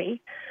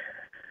industry.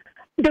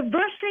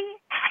 Diversity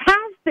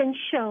has been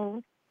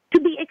shown to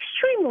be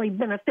extremely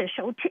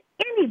beneficial to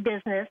any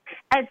business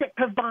as it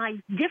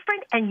provides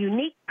different and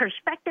unique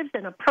perspectives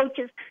and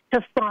approaches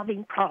to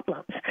solving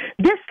problems.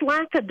 This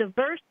lack of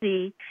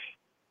diversity,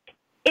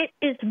 it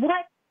is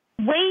what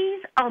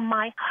weighs on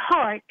my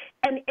heart,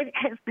 and it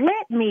has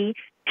led me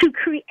to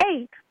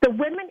create the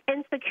Women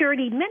in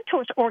Security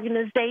Mentors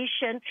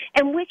organization,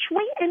 in which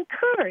we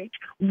encourage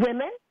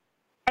women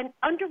and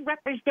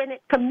underrepresented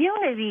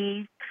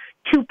communities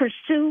to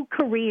pursue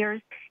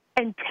careers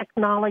in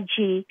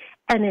technology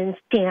and in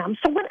STEM.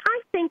 So when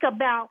I think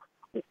about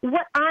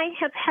what I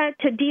have had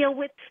to deal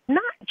with,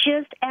 not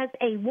just as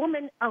a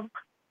woman of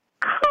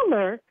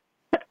color,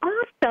 but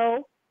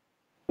also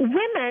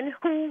women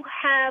who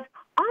have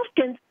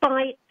often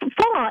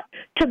fought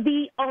to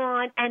be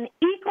on an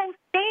equal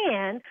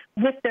stand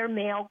with their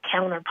male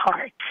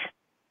counterparts.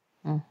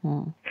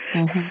 Mm-hmm.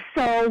 Mm-hmm.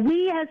 So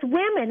we as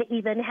women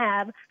even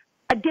have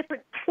a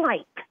different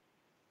plight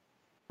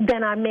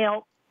than our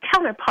male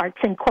counterparts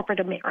in corporate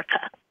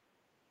America.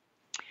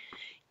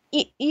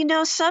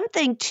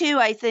 Something too,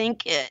 I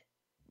think it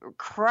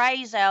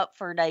cries out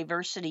for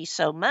diversity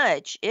so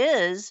much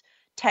is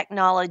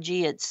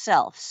technology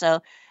itself.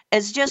 So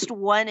as just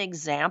one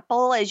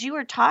example, as you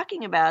were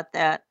talking about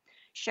that,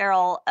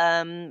 Cheryl,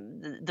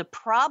 the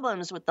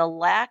problems with the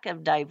lack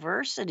of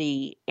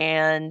diversity,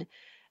 and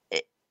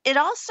it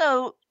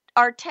also,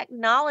 our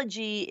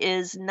technology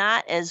is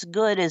not as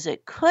good as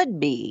it could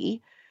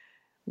be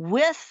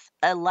with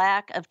a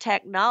lack of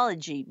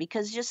technology,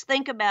 because just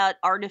think about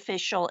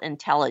artificial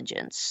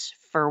intelligence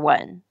for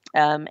one,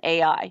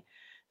 AI.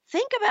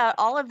 Think about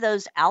all of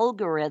those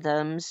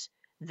algorithms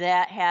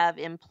that have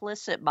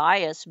implicit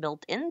bias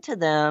built into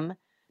them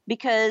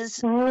because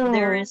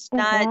there is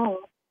not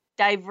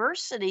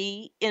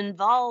diversity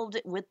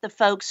involved with the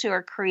folks who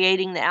are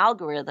creating the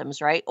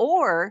algorithms, right?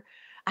 Or,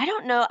 I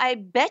don't know, I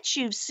bet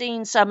you've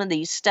seen some of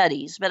these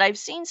studies, but I've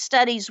seen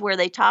studies where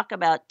they talk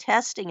about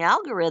testing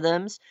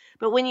algorithms,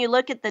 but when you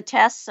look at the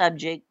test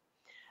subject,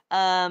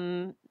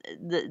 the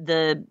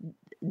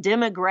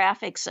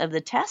demographics of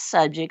the test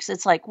subjects,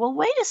 it's like, well,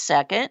 wait a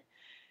second.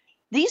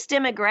 These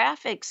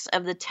demographics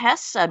of the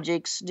test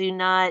subjects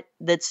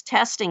that's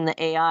testing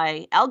the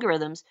AI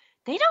algorithms,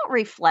 they don't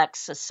reflect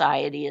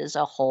society as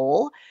a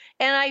whole.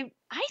 And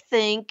I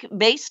think,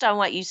 based on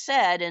what you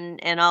said,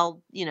 and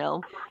I'll,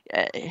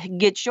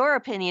 get your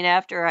opinion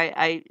after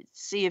I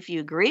see if you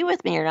agree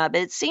with me or not,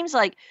 but it seems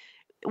like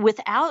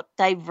without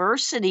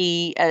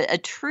diversity, a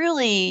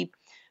truly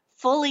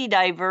fully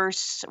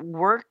diverse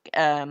work,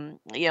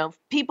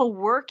 people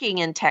working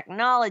in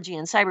technology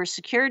and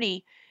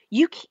cybersecurity,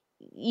 you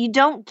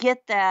don't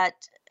get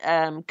that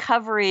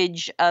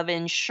coverage of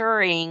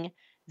ensuring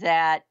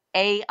that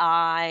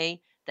AI,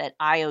 that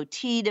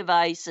IoT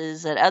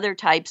devices, that other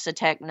types of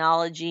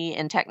technology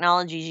and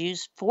technologies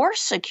used for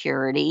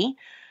security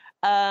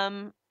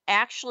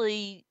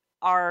actually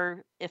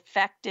are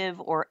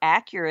effective or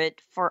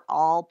accurate for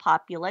all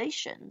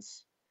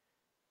populations.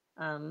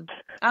 I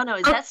don't know.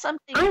 Is that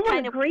something I you would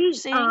kind of agree,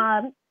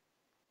 seeing?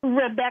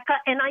 Rebecca,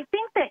 and I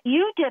think that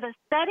you did a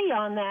study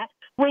on that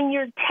when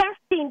you're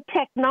testing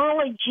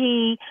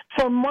technology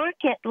for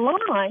market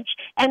launch,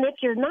 and if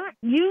you're not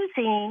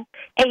using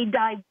a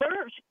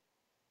diverse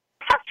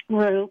test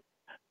group,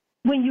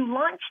 when you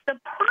launch the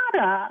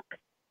product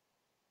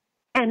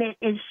and it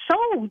is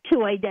sold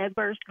to a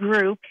diverse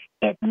group,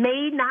 it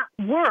may not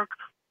work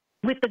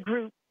with the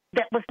group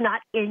that was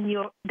not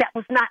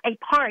a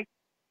part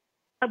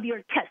of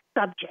your test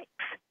subjects.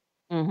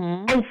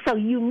 Mm-hmm. And so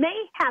you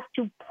may have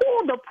to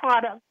pull the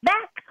product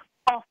back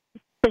off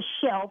the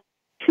shelf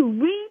to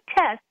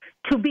retest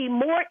to be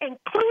more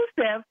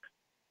inclusive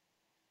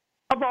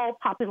of all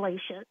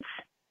populations.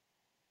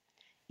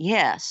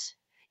 Yes.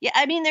 Yeah,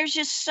 I mean, there's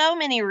just so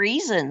many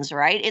reasons,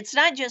 right? It's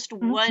not just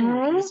one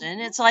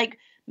reason. It's like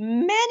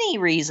many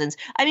reasons.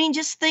 I mean,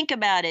 just think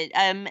about it.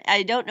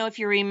 I don't know if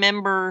you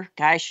remember,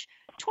 gosh,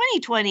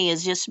 2020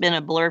 has just been a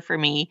blur for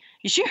me,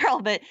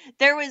 Cheryl, but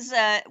there was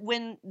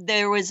when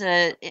there was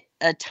a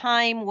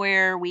time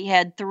where we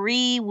had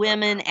 3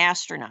 women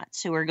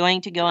astronauts who were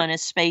going to go on a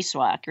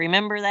spacewalk.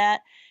 Remember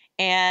that?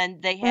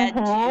 And they had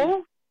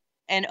to,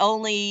 and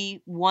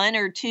only 1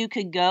 or 2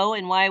 could go.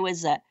 And why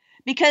was that?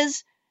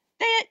 Because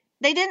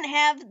they didn't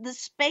have the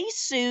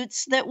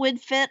spacesuits that would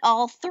fit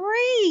all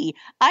 3.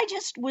 I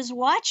just was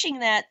watching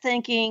that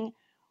thinking,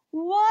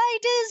 why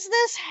does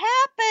this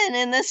happen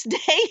in this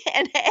day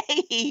and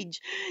age?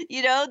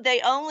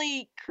 They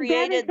only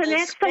created that is an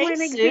excellent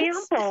spacesuits.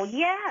 example.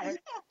 Yes.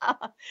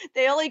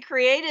 They only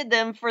created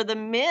them for the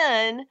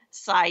men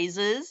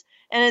sizes.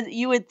 And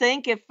you would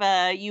think if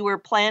you were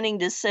planning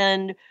to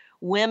send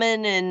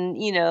women and,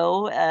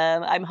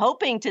 I'm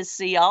hoping to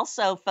see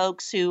also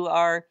folks who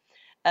are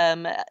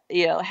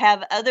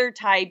have other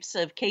types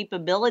of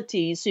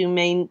capabilities who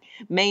may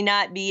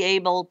not be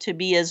able to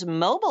be as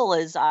mobile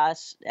as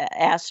us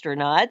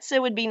astronauts.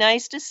 It would be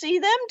nice to see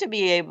them to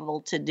be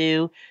able to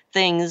do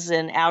things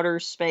in outer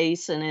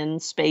space and in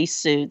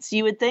spacesuits.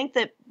 You would think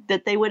that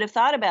they would have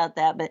thought about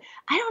that, but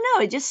I don't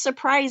know. It just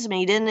surprised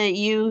me, didn't it,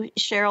 you,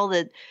 Cheryl,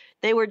 that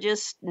they were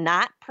just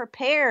not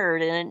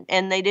prepared,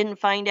 and they didn't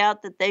find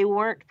out that they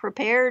weren't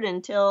prepared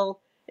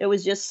until it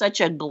was just such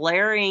a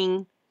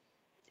glaring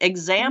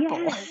example.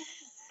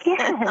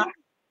 Yes.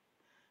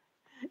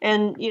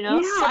 And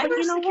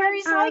cybersecurity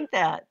is like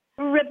that.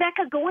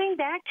 Rebecca, going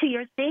back to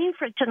your theme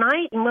for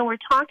tonight, and when we're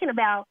talking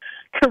about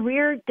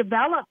career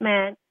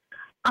development,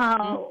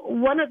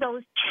 one of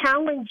those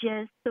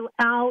challenges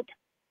throughout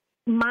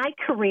my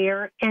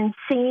career and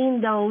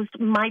seeing those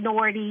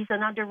minorities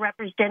and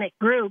underrepresented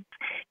groups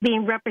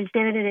being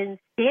represented in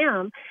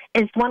STEM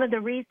is one of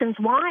the reasons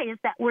why is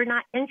that we're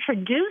not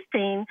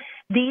introducing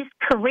these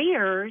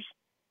careers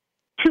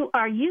to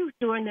our youth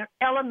during their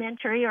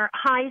elementary or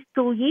high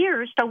school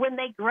years. So when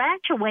they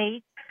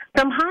graduate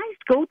from high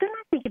school, they're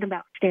not thinking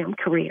about STEM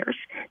careers.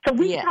 So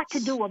we've got to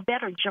do a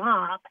better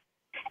job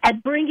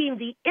at bringing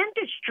the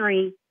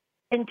industry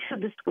into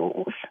the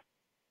schools.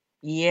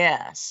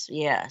 Yes.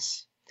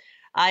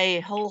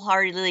 I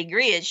wholeheartedly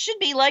agree. It should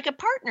be like a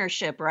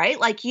partnership, right?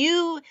 Like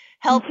you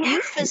helped,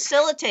 you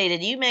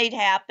facilitated, you made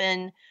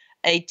happen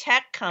a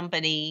tech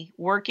company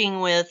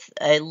working with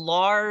a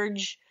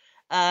large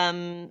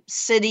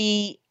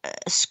city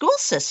school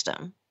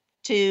system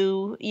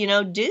to,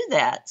 do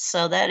that.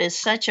 So that is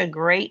such a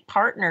great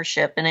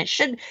partnership, and that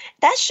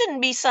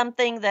shouldn't be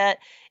something that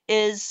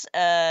is,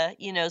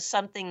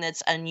 something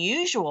that's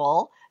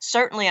unusual.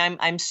 Certainly,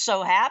 I'm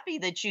so happy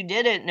that you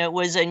did it, and it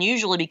was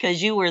unusual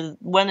because you were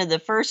one of the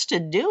first to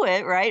do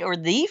it, right? Or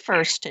the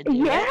first to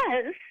do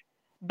it.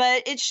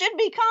 But it should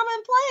be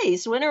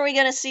commonplace. When are we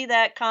going to see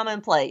that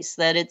commonplace?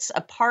 That it's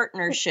a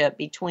partnership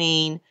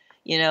between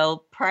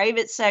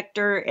private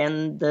sector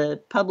and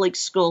the public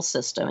school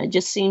system. It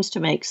just seems to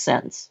make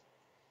sense.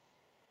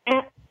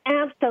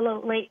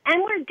 Absolutely.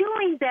 And we're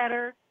doing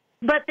better,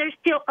 but there's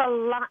still a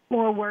lot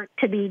more work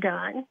to be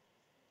done.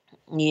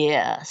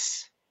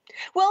 Yes.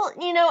 Well,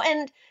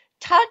 and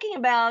talking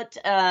about,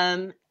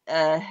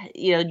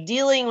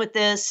 dealing with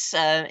this,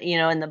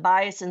 and the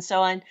bias and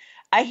so on,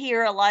 I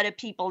hear a lot of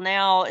people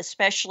now,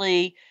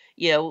 especially,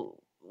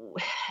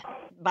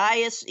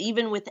 bias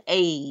even with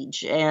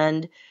age,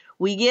 and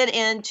we get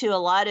into a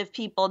lot of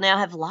people now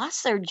have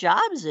lost their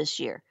jobs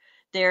this year.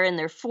 They're in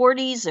their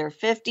 40s, their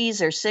 50s,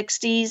 their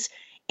 60s.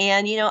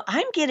 And,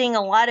 I'm getting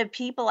a lot of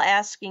people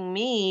asking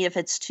me if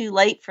it's too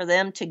late for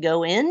them to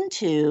go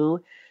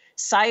into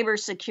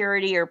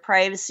cybersecurity or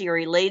privacy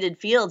related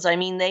fields. I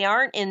mean, they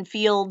aren't in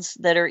fields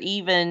that are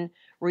even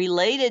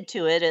related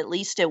to it. At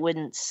least it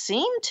wouldn't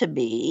seem to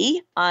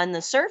be on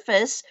the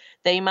surface.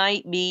 They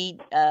might be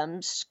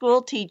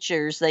school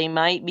teachers. They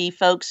might be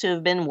folks who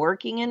have been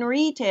working in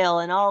retail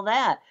and all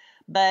that.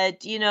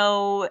 But,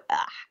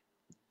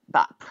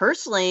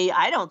 personally,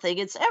 I don't think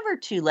it's ever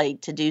too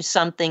late to do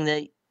something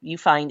that you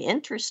find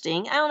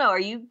interesting. I don't know. Are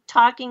you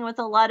talking with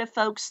a lot of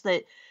folks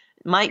that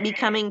might be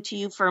coming to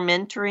you for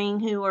mentoring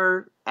who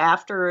are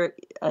after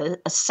a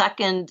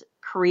second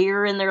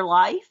career in their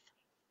life?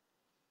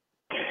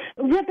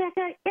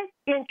 Rebecca, it's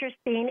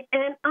interesting,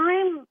 and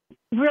I'm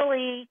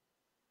really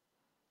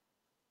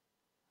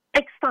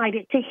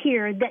excited to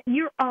hear that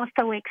you're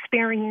also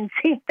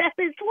experiencing that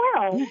as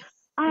well.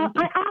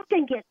 I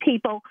often get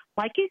people,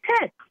 like you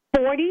said,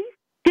 40s,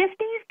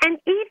 50s, and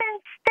even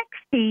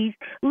 60s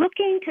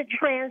looking to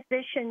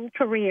transition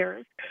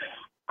careers,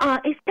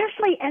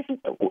 especially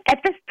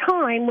at this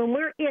time when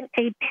we're in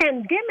a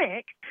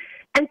pandemic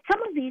and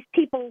some of these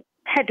people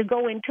had to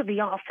go into the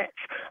office.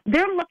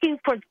 They're looking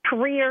for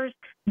careers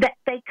that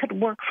they could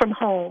work from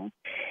home.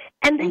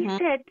 And they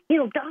said,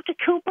 Dr.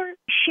 Cooper,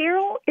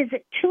 Cheryl, is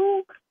it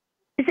too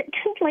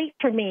late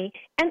for me?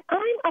 And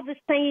I'm of the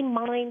same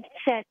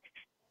mindset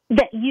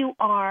that you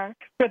are,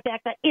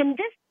 Rebecca, in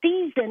this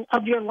season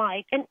of your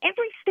life. And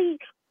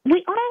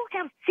we all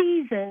have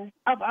seasons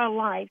of our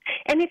life.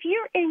 And if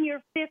you're in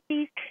your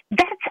 50s,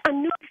 that's a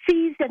new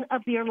season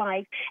of your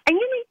life. And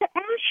you need to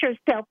ask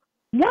yourself,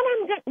 what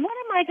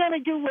am I going to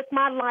do with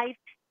my life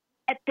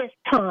at this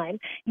time?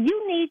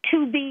 You need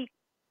to be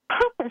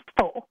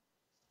purposeful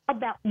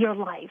about your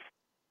life.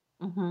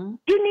 Mm-hmm.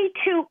 You need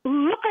to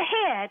look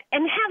ahead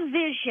and have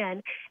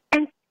vision.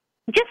 And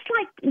just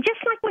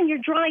like when you're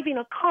driving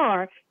a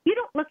car, you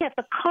don't look at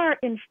the car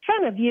in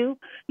front of you.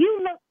 You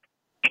look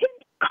 10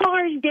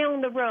 cars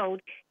down the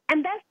road.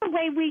 And that's the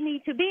way we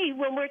need to be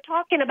when we're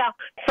talking about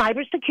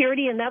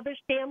cybersecurity and other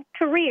STEM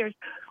careers.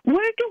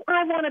 Where do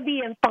I want to be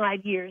in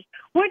 5 years?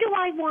 Where do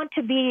I want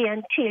to be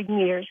in 10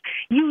 years?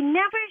 You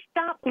never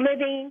stop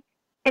living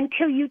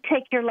until you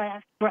take your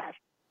last breath.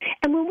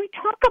 And when we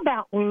talk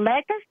about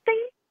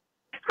legacy,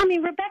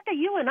 Rebecca,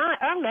 you and I,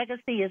 our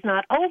legacy is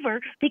not over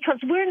because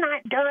we're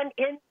not done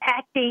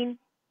impacting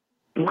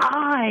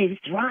lives,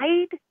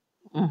 right?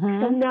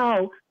 Mm-hmm. So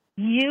no,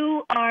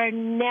 you are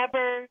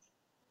never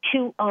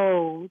too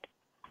old.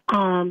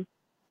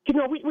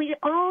 We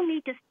all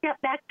need to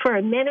step back for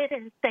a minute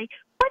and say,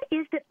 what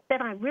is it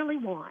that I really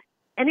want?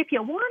 And if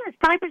you want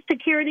a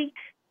cybersecurity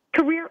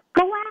career,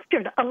 go after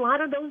it. A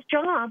lot of those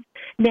jobs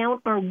now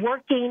are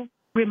working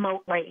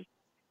remotely.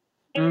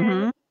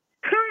 And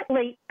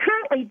currently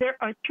there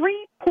are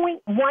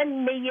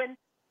 3.1 million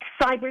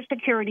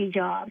cybersecurity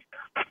jobs.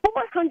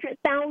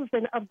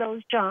 400,000 of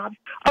those jobs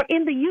are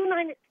in the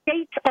United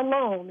States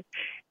alone.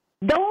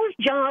 Those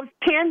jobs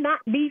cannot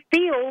be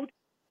filled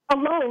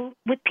alone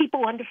with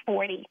people under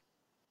 40.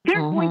 They're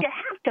going to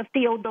have to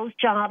fill those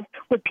jobs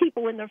with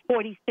people in their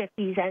 40s,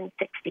 50s, and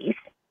 60s.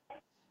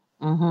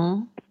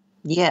 Mm-hmm.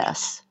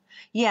 Yes.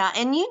 Yeah.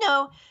 And,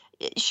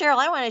 Cheryl,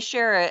 I want to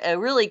share a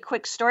really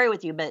quick story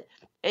with you, but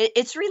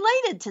it's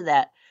related to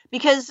that.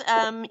 Because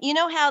you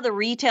know how the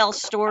retail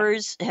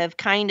stores have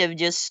kind of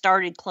just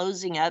started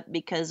closing up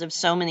because of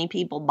so many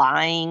people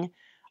buying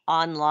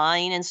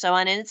online and so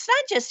on. And it's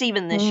not just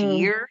even this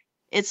year.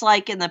 It's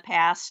like in the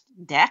past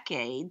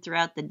decade,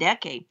 throughout the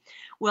decade.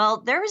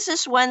 Well, there was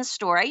this one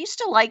store. I used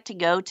to like to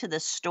go to the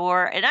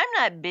store, and I'm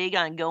not big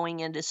on going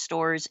into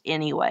stores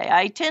anyway.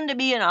 I tend to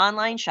be an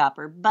online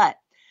shopper, but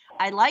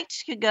I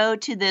liked to go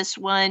to this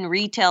one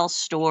retail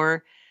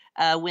store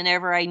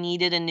whenever I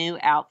needed a new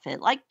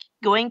outfit, like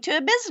going to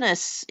a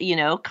business,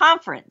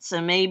 conference,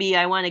 and maybe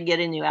I want to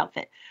get a new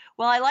outfit.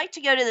 Well, I like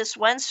to go to this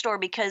one store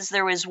because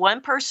there was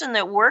one person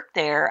that worked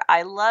there.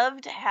 I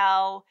loved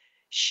how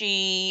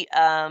she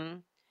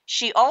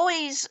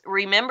always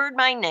remembered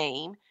my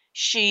name.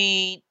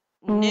 She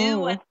knew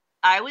what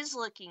I was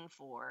looking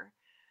for.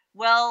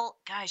 Well,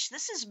 gosh,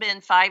 this has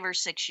been 5 or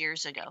 6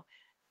 years ago,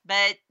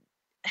 but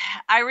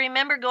I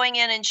remember going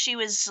in and she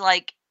was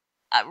like,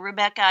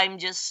 Rebecca,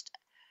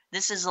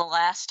 this is the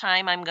last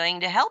time I'm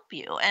going to help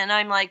you. And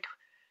I'm like,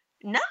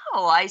 no.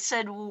 I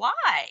said,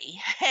 why?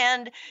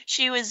 And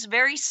she was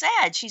very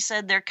sad. She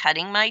said, they're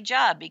cutting my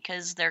job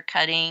because they're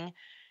cutting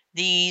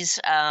these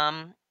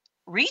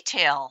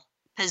retail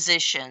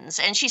positions.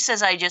 And she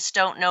says, I just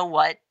don't know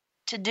what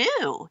to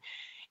do.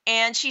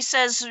 And she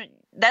says,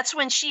 that's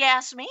when she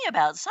asked me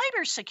about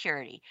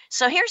cybersecurity.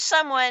 So here's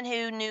someone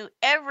who knew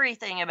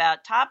everything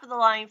about top of the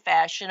line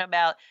fashion,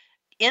 about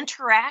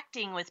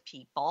interacting with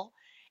people.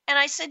 And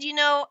I said,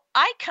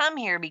 I come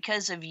here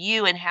because of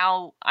you and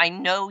how I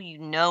know you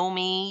know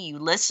me, you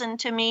listen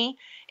to me,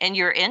 and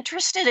you're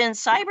interested in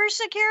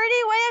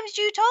cybersecurity. Why haven't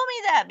you told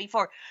me that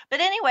before? But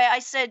anyway, I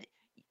said,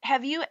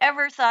 have you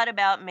ever thought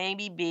about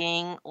maybe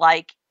being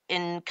like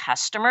in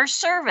customer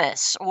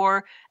service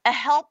or a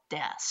help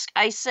desk?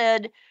 I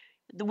said,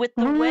 with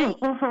the way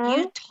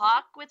you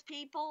talk with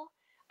people,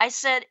 I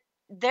said,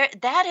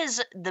 that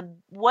is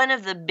one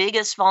of the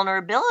biggest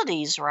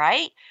vulnerabilities,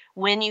 right?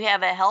 when you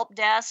have a help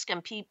desk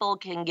and people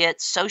can get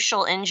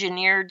social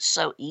engineered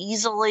so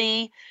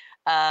easily,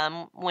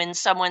 when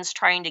someone's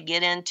trying to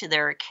get into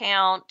their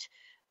account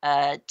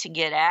to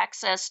get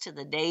access to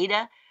the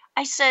data,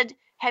 I said,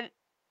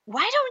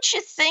 why don't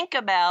you think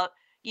about,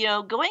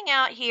 going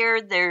out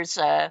here, there's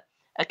a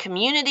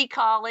community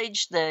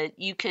college that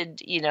you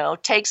could,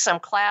 take some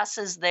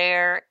classes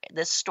there.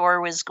 The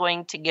store was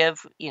going to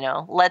give,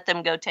 let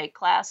them go take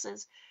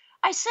classes.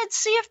 I said,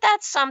 see if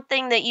that's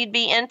something that you'd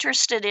be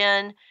interested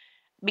in,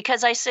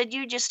 because I said,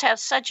 you just have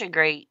such a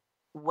great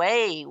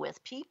way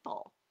with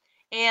people.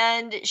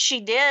 And she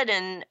did.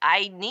 And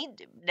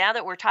now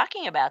that we're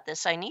talking about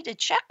this, I need to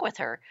check with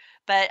her,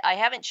 but I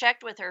haven't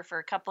checked with her for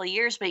a couple of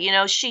years. But,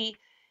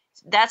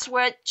 that's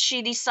what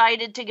she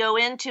decided to go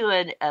into,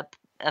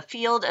 a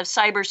field of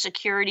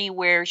cybersecurity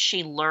where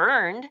she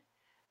learned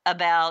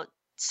about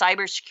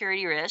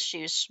cybersecurity risks.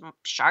 She was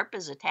sharp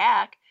as a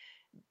tack.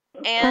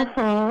 And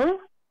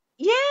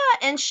yeah,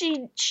 and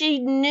she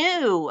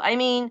knew. I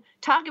mean,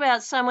 talk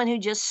about someone who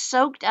just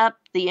soaked up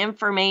the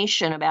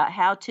information about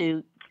how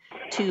to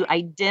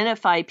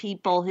identify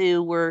people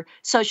who were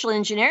social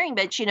engineering.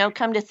 But,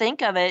 come to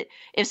think of it,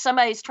 if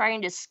somebody's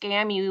trying to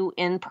scam you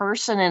in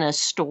person in a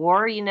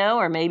store,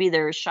 or maybe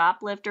they're a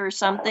shoplifter or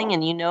something,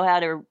 and you know how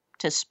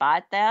to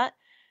spot that,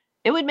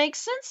 it would make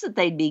sense that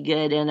they'd be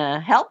good in a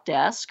help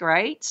desk,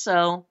 right?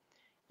 So,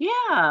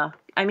 yeah,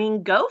 I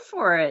mean, go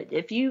for it.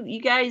 If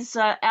you guys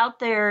out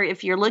there,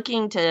 if you're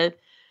looking to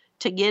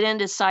get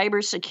into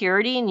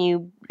cybersecurity and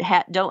you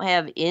don't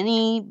have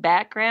any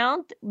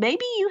background,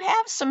 maybe you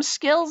have some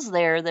skills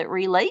there that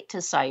relate to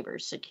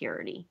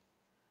cybersecurity.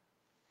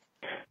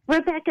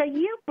 Rebecca,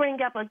 you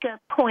bring up a good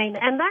point,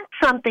 and that's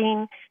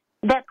something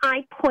that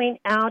I point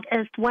out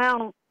as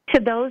well to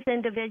those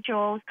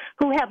individuals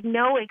who have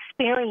no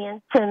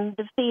experience in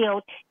the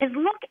field, is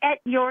look at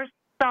your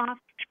soft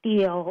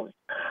skills.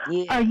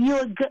 Yes. Are you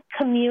a good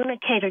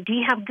communicator? Do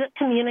you have good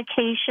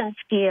communication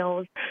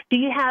skills? Do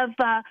you have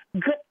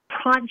good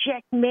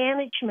project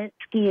management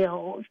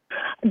skills?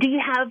 Do you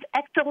have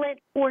excellent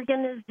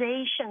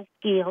organization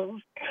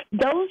skills?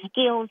 Those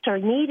skills are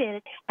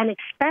needed, and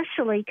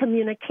especially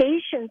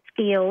communication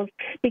skills,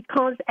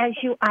 because as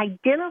you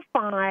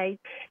identify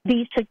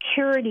the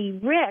security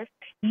risks,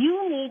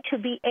 you need to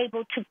be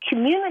able to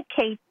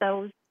communicate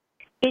those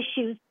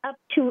issues up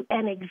to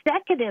an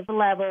executive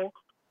level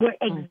where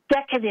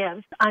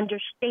executives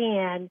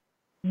understand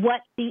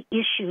what the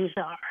issues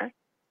are.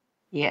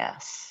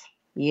 Yes,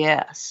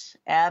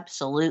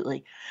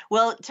 absolutely.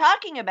 Well,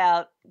 talking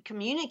about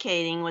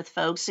communicating with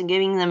folks and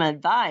giving them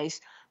advice,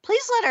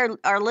 please let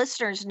our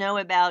listeners know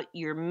about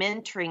your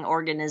mentoring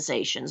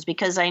organizations,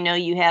 because I know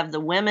you have the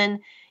Women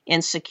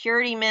in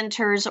Security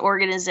Mentors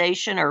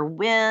organization, or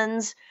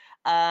WINS,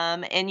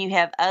 and you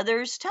have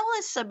others. Tell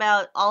us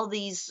about all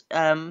these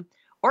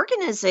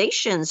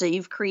organizations that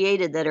you've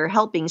created that are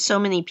helping so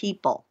many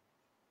people.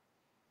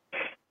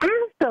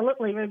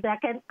 Absolutely,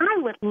 Rebecca, and I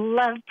would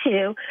love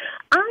to.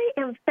 I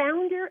am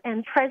founder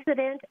and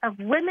president of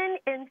Women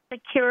in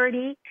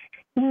Security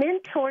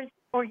Mentors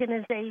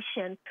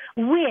Organization,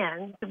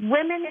 WINS,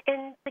 Women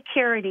in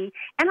Security.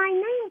 And I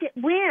named it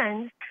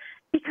WINS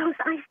because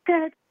I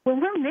said, when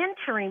we're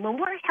mentoring, when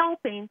we're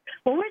helping,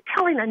 when we're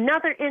telling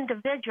another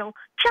individual,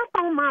 jump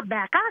on my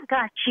back, I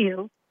got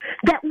you,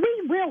 that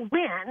we will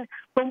win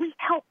when we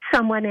help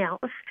someone else.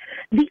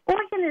 The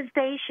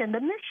organization, the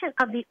mission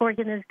of the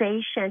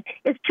organization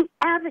is to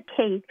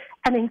advocate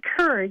and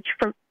encourage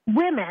for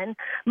women,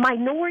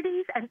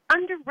 minorities, and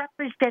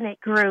underrepresented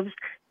groups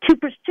to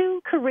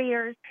pursue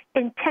careers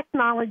in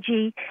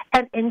technology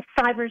and in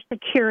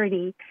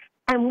cybersecurity.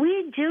 And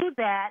we do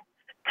that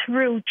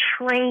through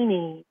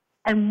training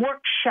and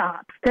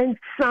workshops and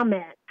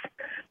summits.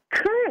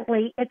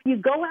 Currently, if you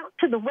go out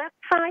to the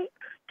website,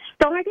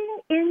 starting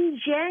in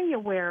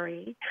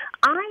January,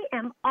 I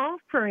am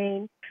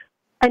offering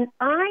an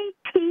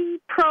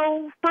IT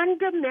Pro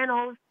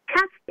Fundamentals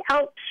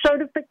Test-Out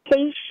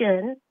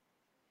certification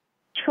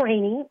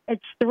training.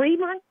 It's 3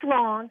 months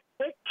long.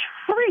 It's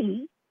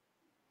free.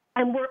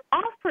 And we're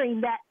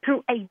offering that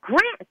through a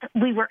grant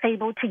we were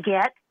able to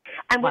get.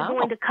 And we're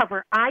going to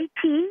cover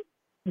IT,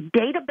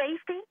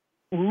 databasing,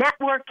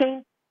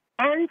 networking,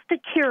 and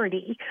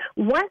security.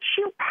 Once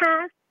you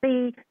pass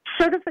the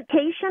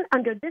certification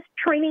under this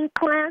training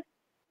class,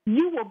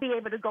 you will be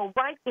able to go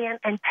right in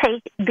and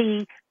take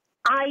the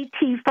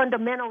IT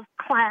fundamentals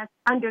class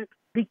under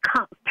the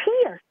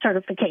CompTIA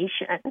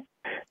certification.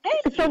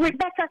 So,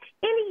 Rebecca,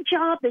 any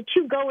job that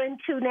you go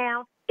into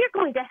now, you're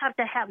going to have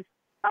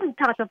some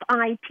type of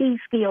IT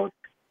skills.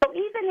 So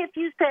even if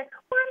you say,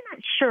 well, I'm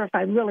not sure if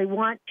I really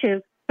want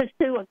to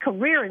pursue a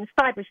career in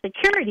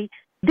cybersecurity,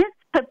 this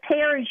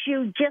prepares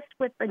you just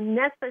with the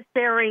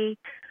necessary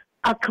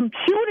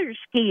computer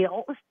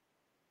skills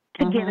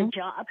to get a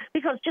job,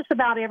 because just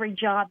about every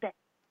job that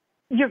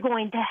you're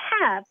going to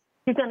have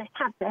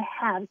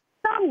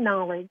some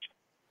knowledge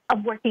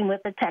of working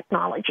with the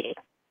technology.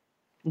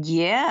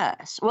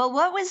 Yes. Well,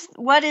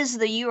 what is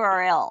the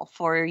URL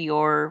for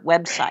your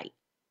website?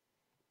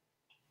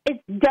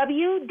 It's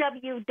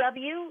www.wins,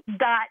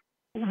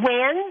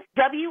 WINS,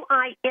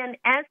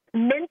 WINS,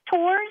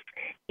 mentors,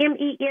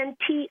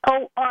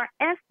 mentors.org,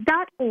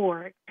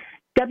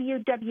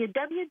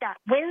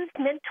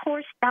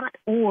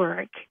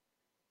 www.winsmentors.org.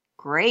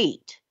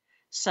 Great.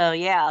 So,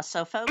 yeah,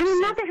 so folks,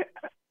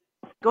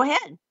 go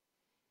ahead.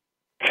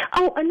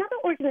 Oh, another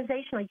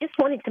organization I just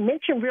wanted to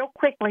mention real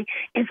quickly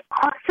is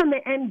Awesome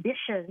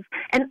Ambitions.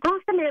 And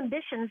Awesome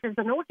Ambitions is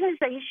an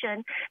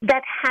organization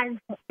that has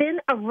been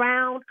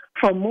around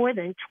for more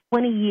than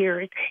 20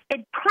 years.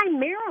 It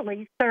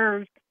primarily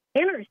serves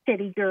inner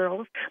city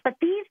girls, but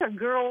these are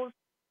girls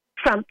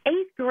from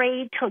 8th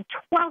grade to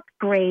 12th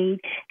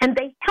grade, and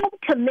they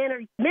help to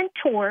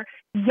mentor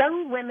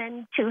young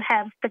women to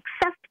have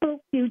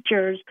successful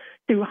futures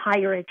through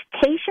higher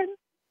education,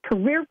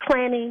 career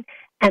planning,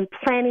 and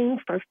planning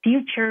for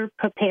future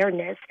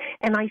preparedness.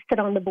 And I sit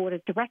on the board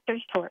of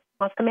directors for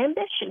Awesome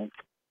Ambitions.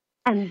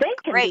 And they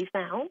can be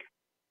found.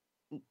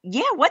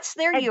 Yeah, what's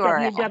their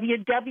URL?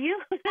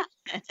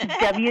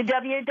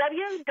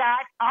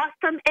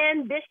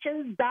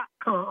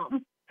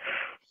 www.awesomeambitions.com.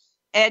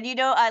 And,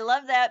 I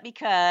love that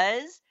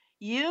because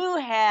you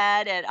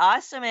had at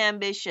Awesome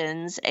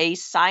Ambitions a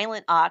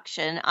silent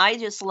auction. I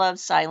just love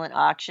silent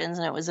auctions,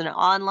 and it was an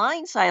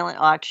online silent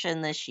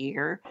auction this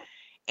year.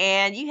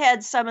 And you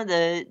had some of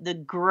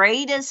the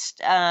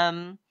greatest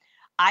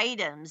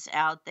items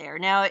out there.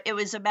 Now, it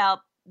was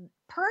about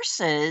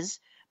purses,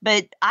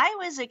 but I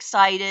was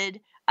excited,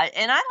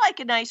 and I like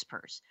a nice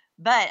purse.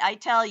 But I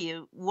tell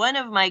you, one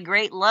of my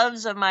great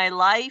loves of my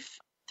life,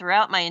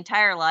 throughout my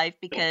entire life,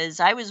 because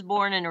I was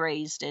born and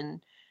raised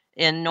in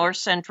north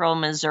central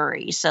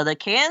Missouri. So the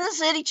Kansas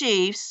City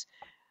Chiefs,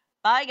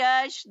 by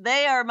gosh,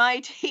 they are my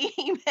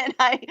team, and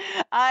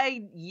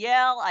I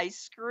yell, I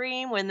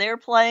scream when they're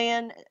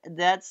playing.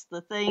 That's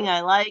the thing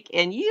I like.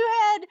 And you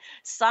had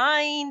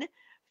signed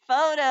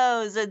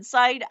photos and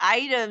signed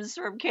items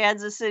from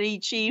Kansas City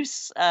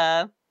Chiefs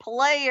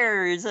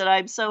players, and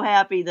I'm so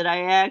happy that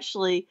I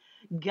actually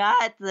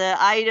got the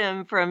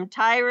item from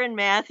Tyrann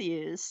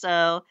Matthew.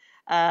 So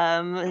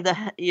the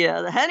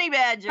honey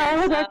badger.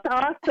 Oh, that's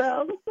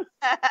awesome.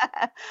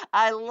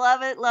 I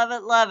love it, love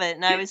it, love it.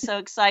 And I was so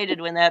excited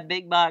when that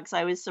big box,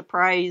 I was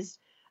surprised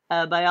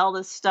by all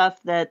the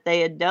stuff that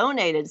they had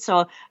donated.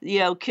 So,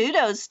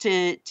 kudos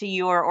to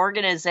your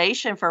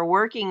organization for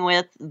working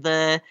with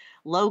the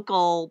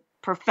local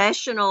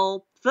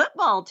professional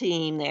football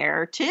team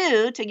there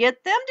too, to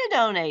get them to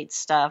donate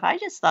stuff. I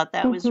just thought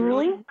that was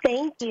really.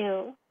 Thank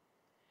you.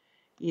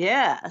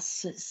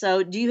 Yes.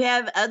 So do you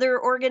have other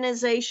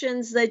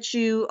organizations that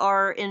you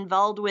are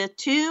involved with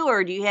too,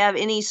 or do you have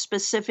any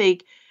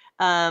specific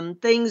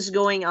things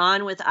going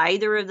on with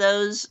either of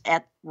those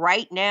at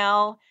right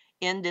now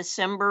in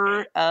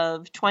December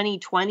of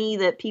 2020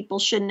 that people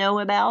should know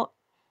about?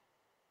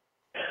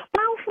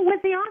 Well,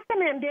 with the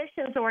Awesome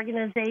Ambitions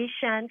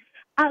organization,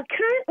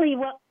 currently,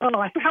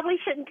 I probably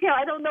shouldn't tell.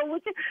 I don't know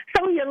what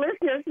some of your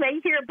listeners may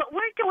hear, but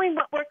we're doing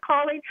what we're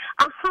calling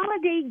a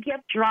holiday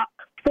gift drop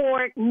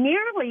for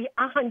nearly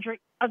 100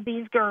 of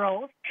these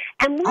girls.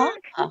 And and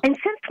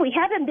since we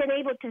haven't been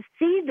able to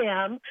see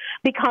them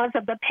because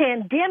of the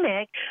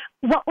pandemic,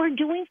 what we're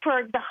doing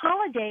for the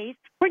holidays,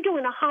 we're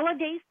doing a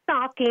holiday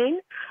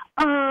stocking.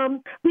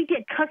 We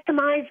get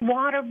customized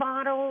water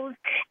bottles,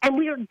 and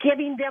we are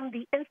giving them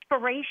the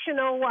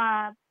inspirational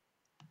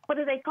what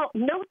do they call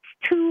notes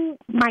to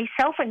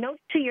myself or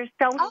notes to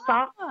yourself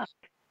socks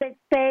that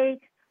say,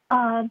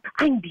 I'm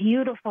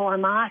beautiful,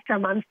 I'm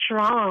awesome, I'm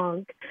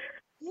strong.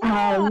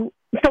 Yeah.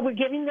 So we're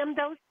giving them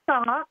those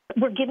socks.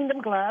 We're giving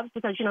them gloves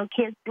because,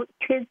 kids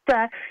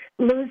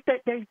lose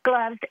their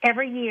gloves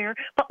every year.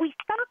 But we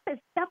stock this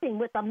stuffing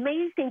with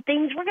amazing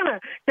things. We're going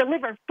to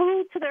deliver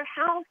food to their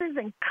houses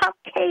and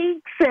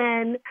cupcakes.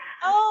 And,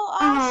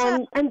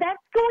 awesome. And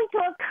that's going to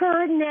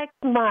occur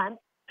next month.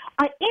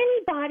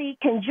 Anybody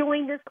can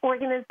join this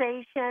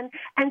organization.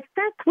 And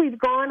since we've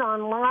gone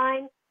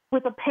online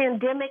with the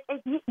pandemic,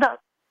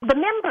 the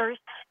members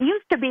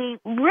used to be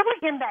really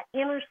in that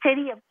inner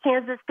city of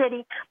Kansas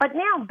City, but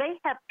now they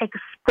have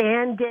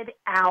expanded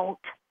out.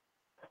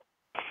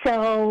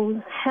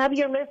 So have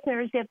your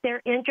listeners, if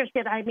they're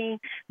interested,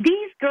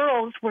 these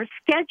girls were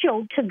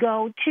scheduled to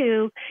go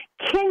to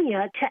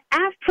Kenya, to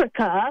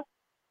Africa,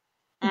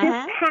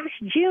 this past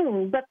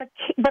June, but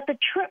the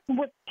trip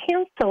was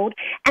canceled,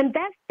 and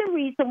that's the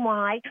reason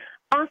why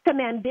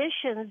Awesome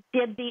Ambitions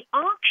did the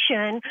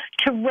auction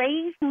to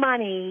raise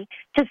money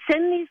to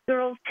send these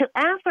girls to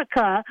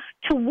Africa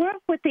to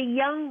work with the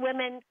young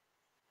women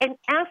in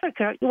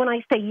Africa. When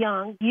I say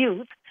young,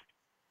 youth,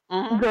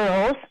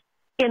 girls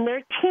in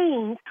their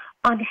teens,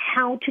 on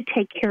how to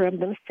take care of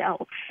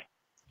themselves.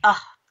 Oh,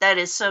 that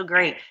is so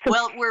great.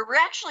 Well, we're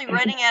actually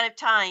running out of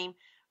time.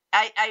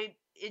 I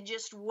in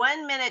just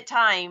 1 minute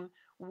time,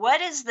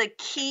 what is the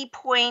key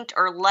point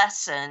or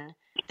lesson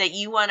that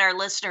you want our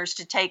listeners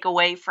to take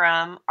away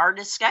from our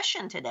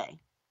discussion today?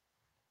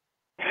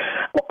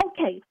 Well,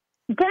 okay.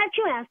 Glad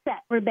you asked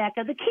that,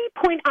 Rebecca. The key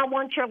point I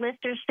want your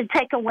listeners to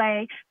take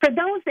away for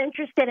those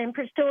interested in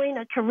pursuing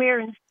a career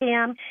in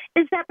STEM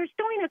is that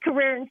pursuing a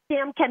career in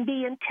STEM can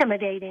be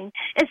intimidating,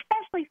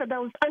 especially for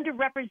those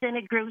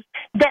underrepresented groups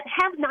that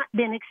have not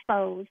been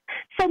exposed.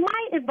 So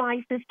my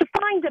advice is to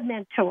find a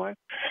mentor.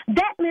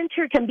 That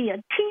mentor can be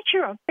a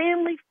teacher, a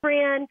family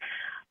friend,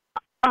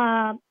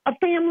 a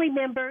family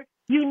member.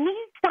 You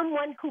need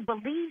someone who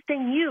believes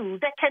in you,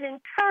 that can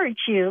encourage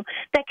you,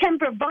 that can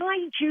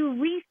provide you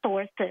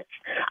resources.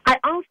 I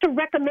also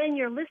recommend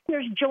your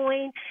listeners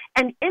join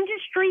an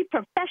industry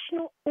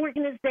professional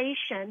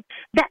organization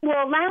that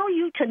will allow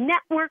you to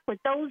network with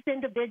those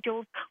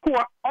individuals who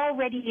are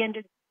already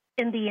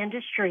in the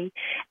industry.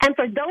 And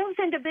for those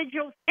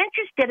individuals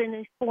interested in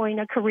exploring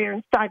a career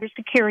in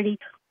cybersecurity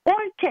or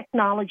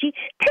technology,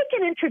 take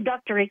an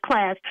introductory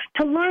class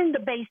to learn the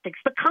basics,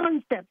 the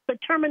concepts, the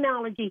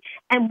terminology,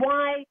 and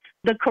why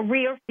the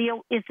career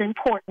field is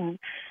important.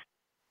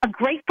 A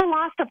great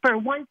philosopher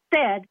once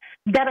said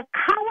that a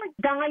coward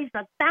dies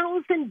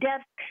 1,000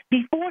 deaths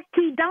before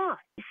he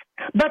dies,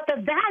 but the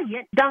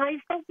valiant dies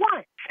but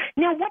once.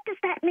 Now, what does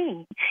that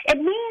mean? It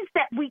means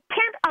that we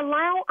can't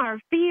allow our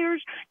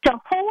fears to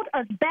hold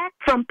us back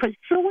from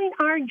pursuing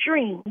our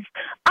dreams.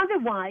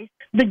 Otherwise,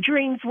 the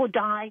dreams will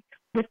die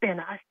within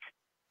us.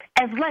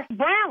 As Les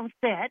Brown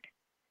said,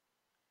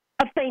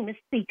 a famous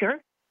speaker,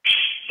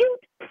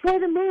 shoot for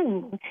the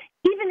moon.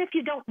 Even if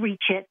you don't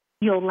reach it,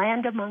 you'll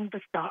land among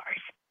the stars.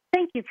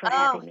 Thank you for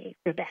having me,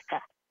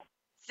 Rebecca.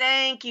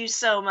 Thank you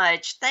so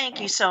much. Thank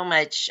you so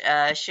much,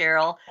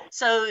 Cheryl.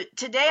 So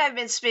today I've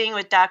been speaking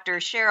with Dr.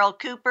 Cheryl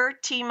Cooper,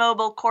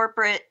 T-Mobile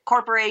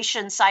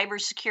Corporation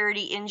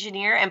cybersecurity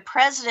engineer and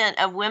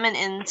president of Women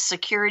in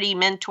Security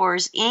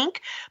Mentors, Inc.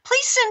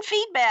 Please send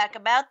feedback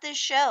about this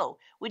show.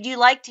 Would you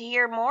like to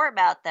hear more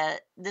about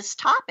this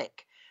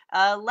topic?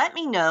 Let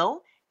me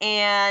know.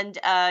 And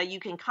you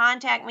can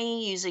contact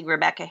me using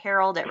Rebecca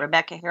Harold at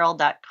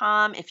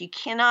RebeccaHarold.com. If you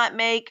cannot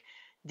make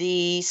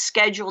the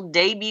scheduled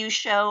debut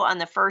show on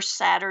the first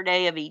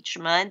Saturday of each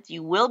month,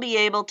 you will be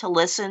able to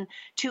listen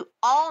to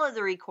all of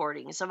the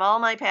recordings of all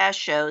my past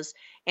shows,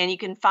 and you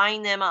can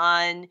find them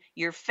on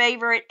your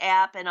favorite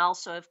app, and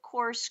also, of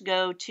course,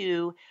 go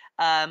to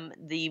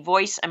the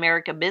Voice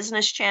America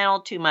Business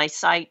channel, to my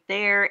site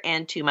there,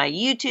 and to my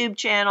YouTube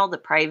channel, The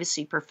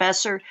Privacy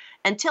Professor.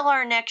 Until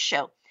our next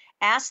show,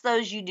 ask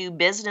those you do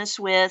business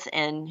with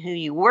and who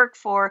you work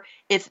for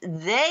if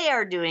they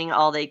are doing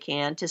all they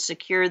can to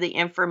secure the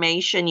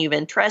information you've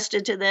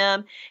entrusted to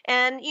them.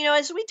 And,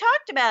 as we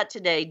talked about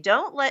today,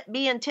 don't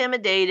be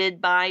intimidated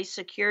by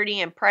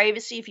security and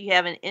privacy. If you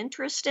have an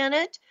interest in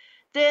it,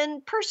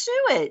 then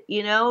pursue it.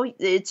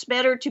 It's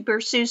better to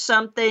pursue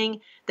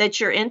something that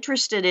you're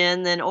interested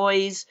in than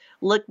always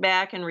look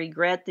back and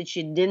regret that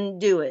you didn't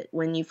do it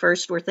when you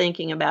first were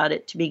thinking about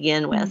it to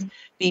begin with. Mm-hmm.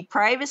 Be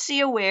privacy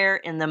aware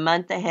in the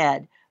month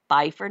ahead.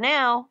 Bye for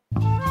now.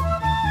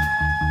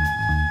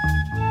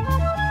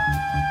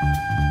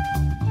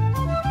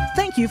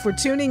 Thank you for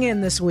tuning in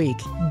this week.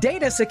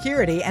 Data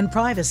security and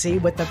privacy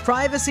with the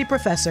Privacy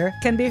Professor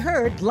can be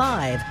heard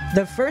live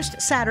the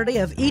first Saturday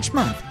of each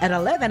month at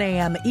 11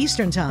 a.m.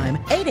 Eastern Time,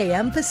 8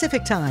 a.m.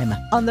 Pacific Time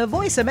on the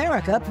Voice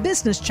America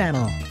Business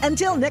Channel.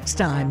 Until next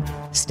time,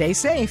 stay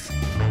safe.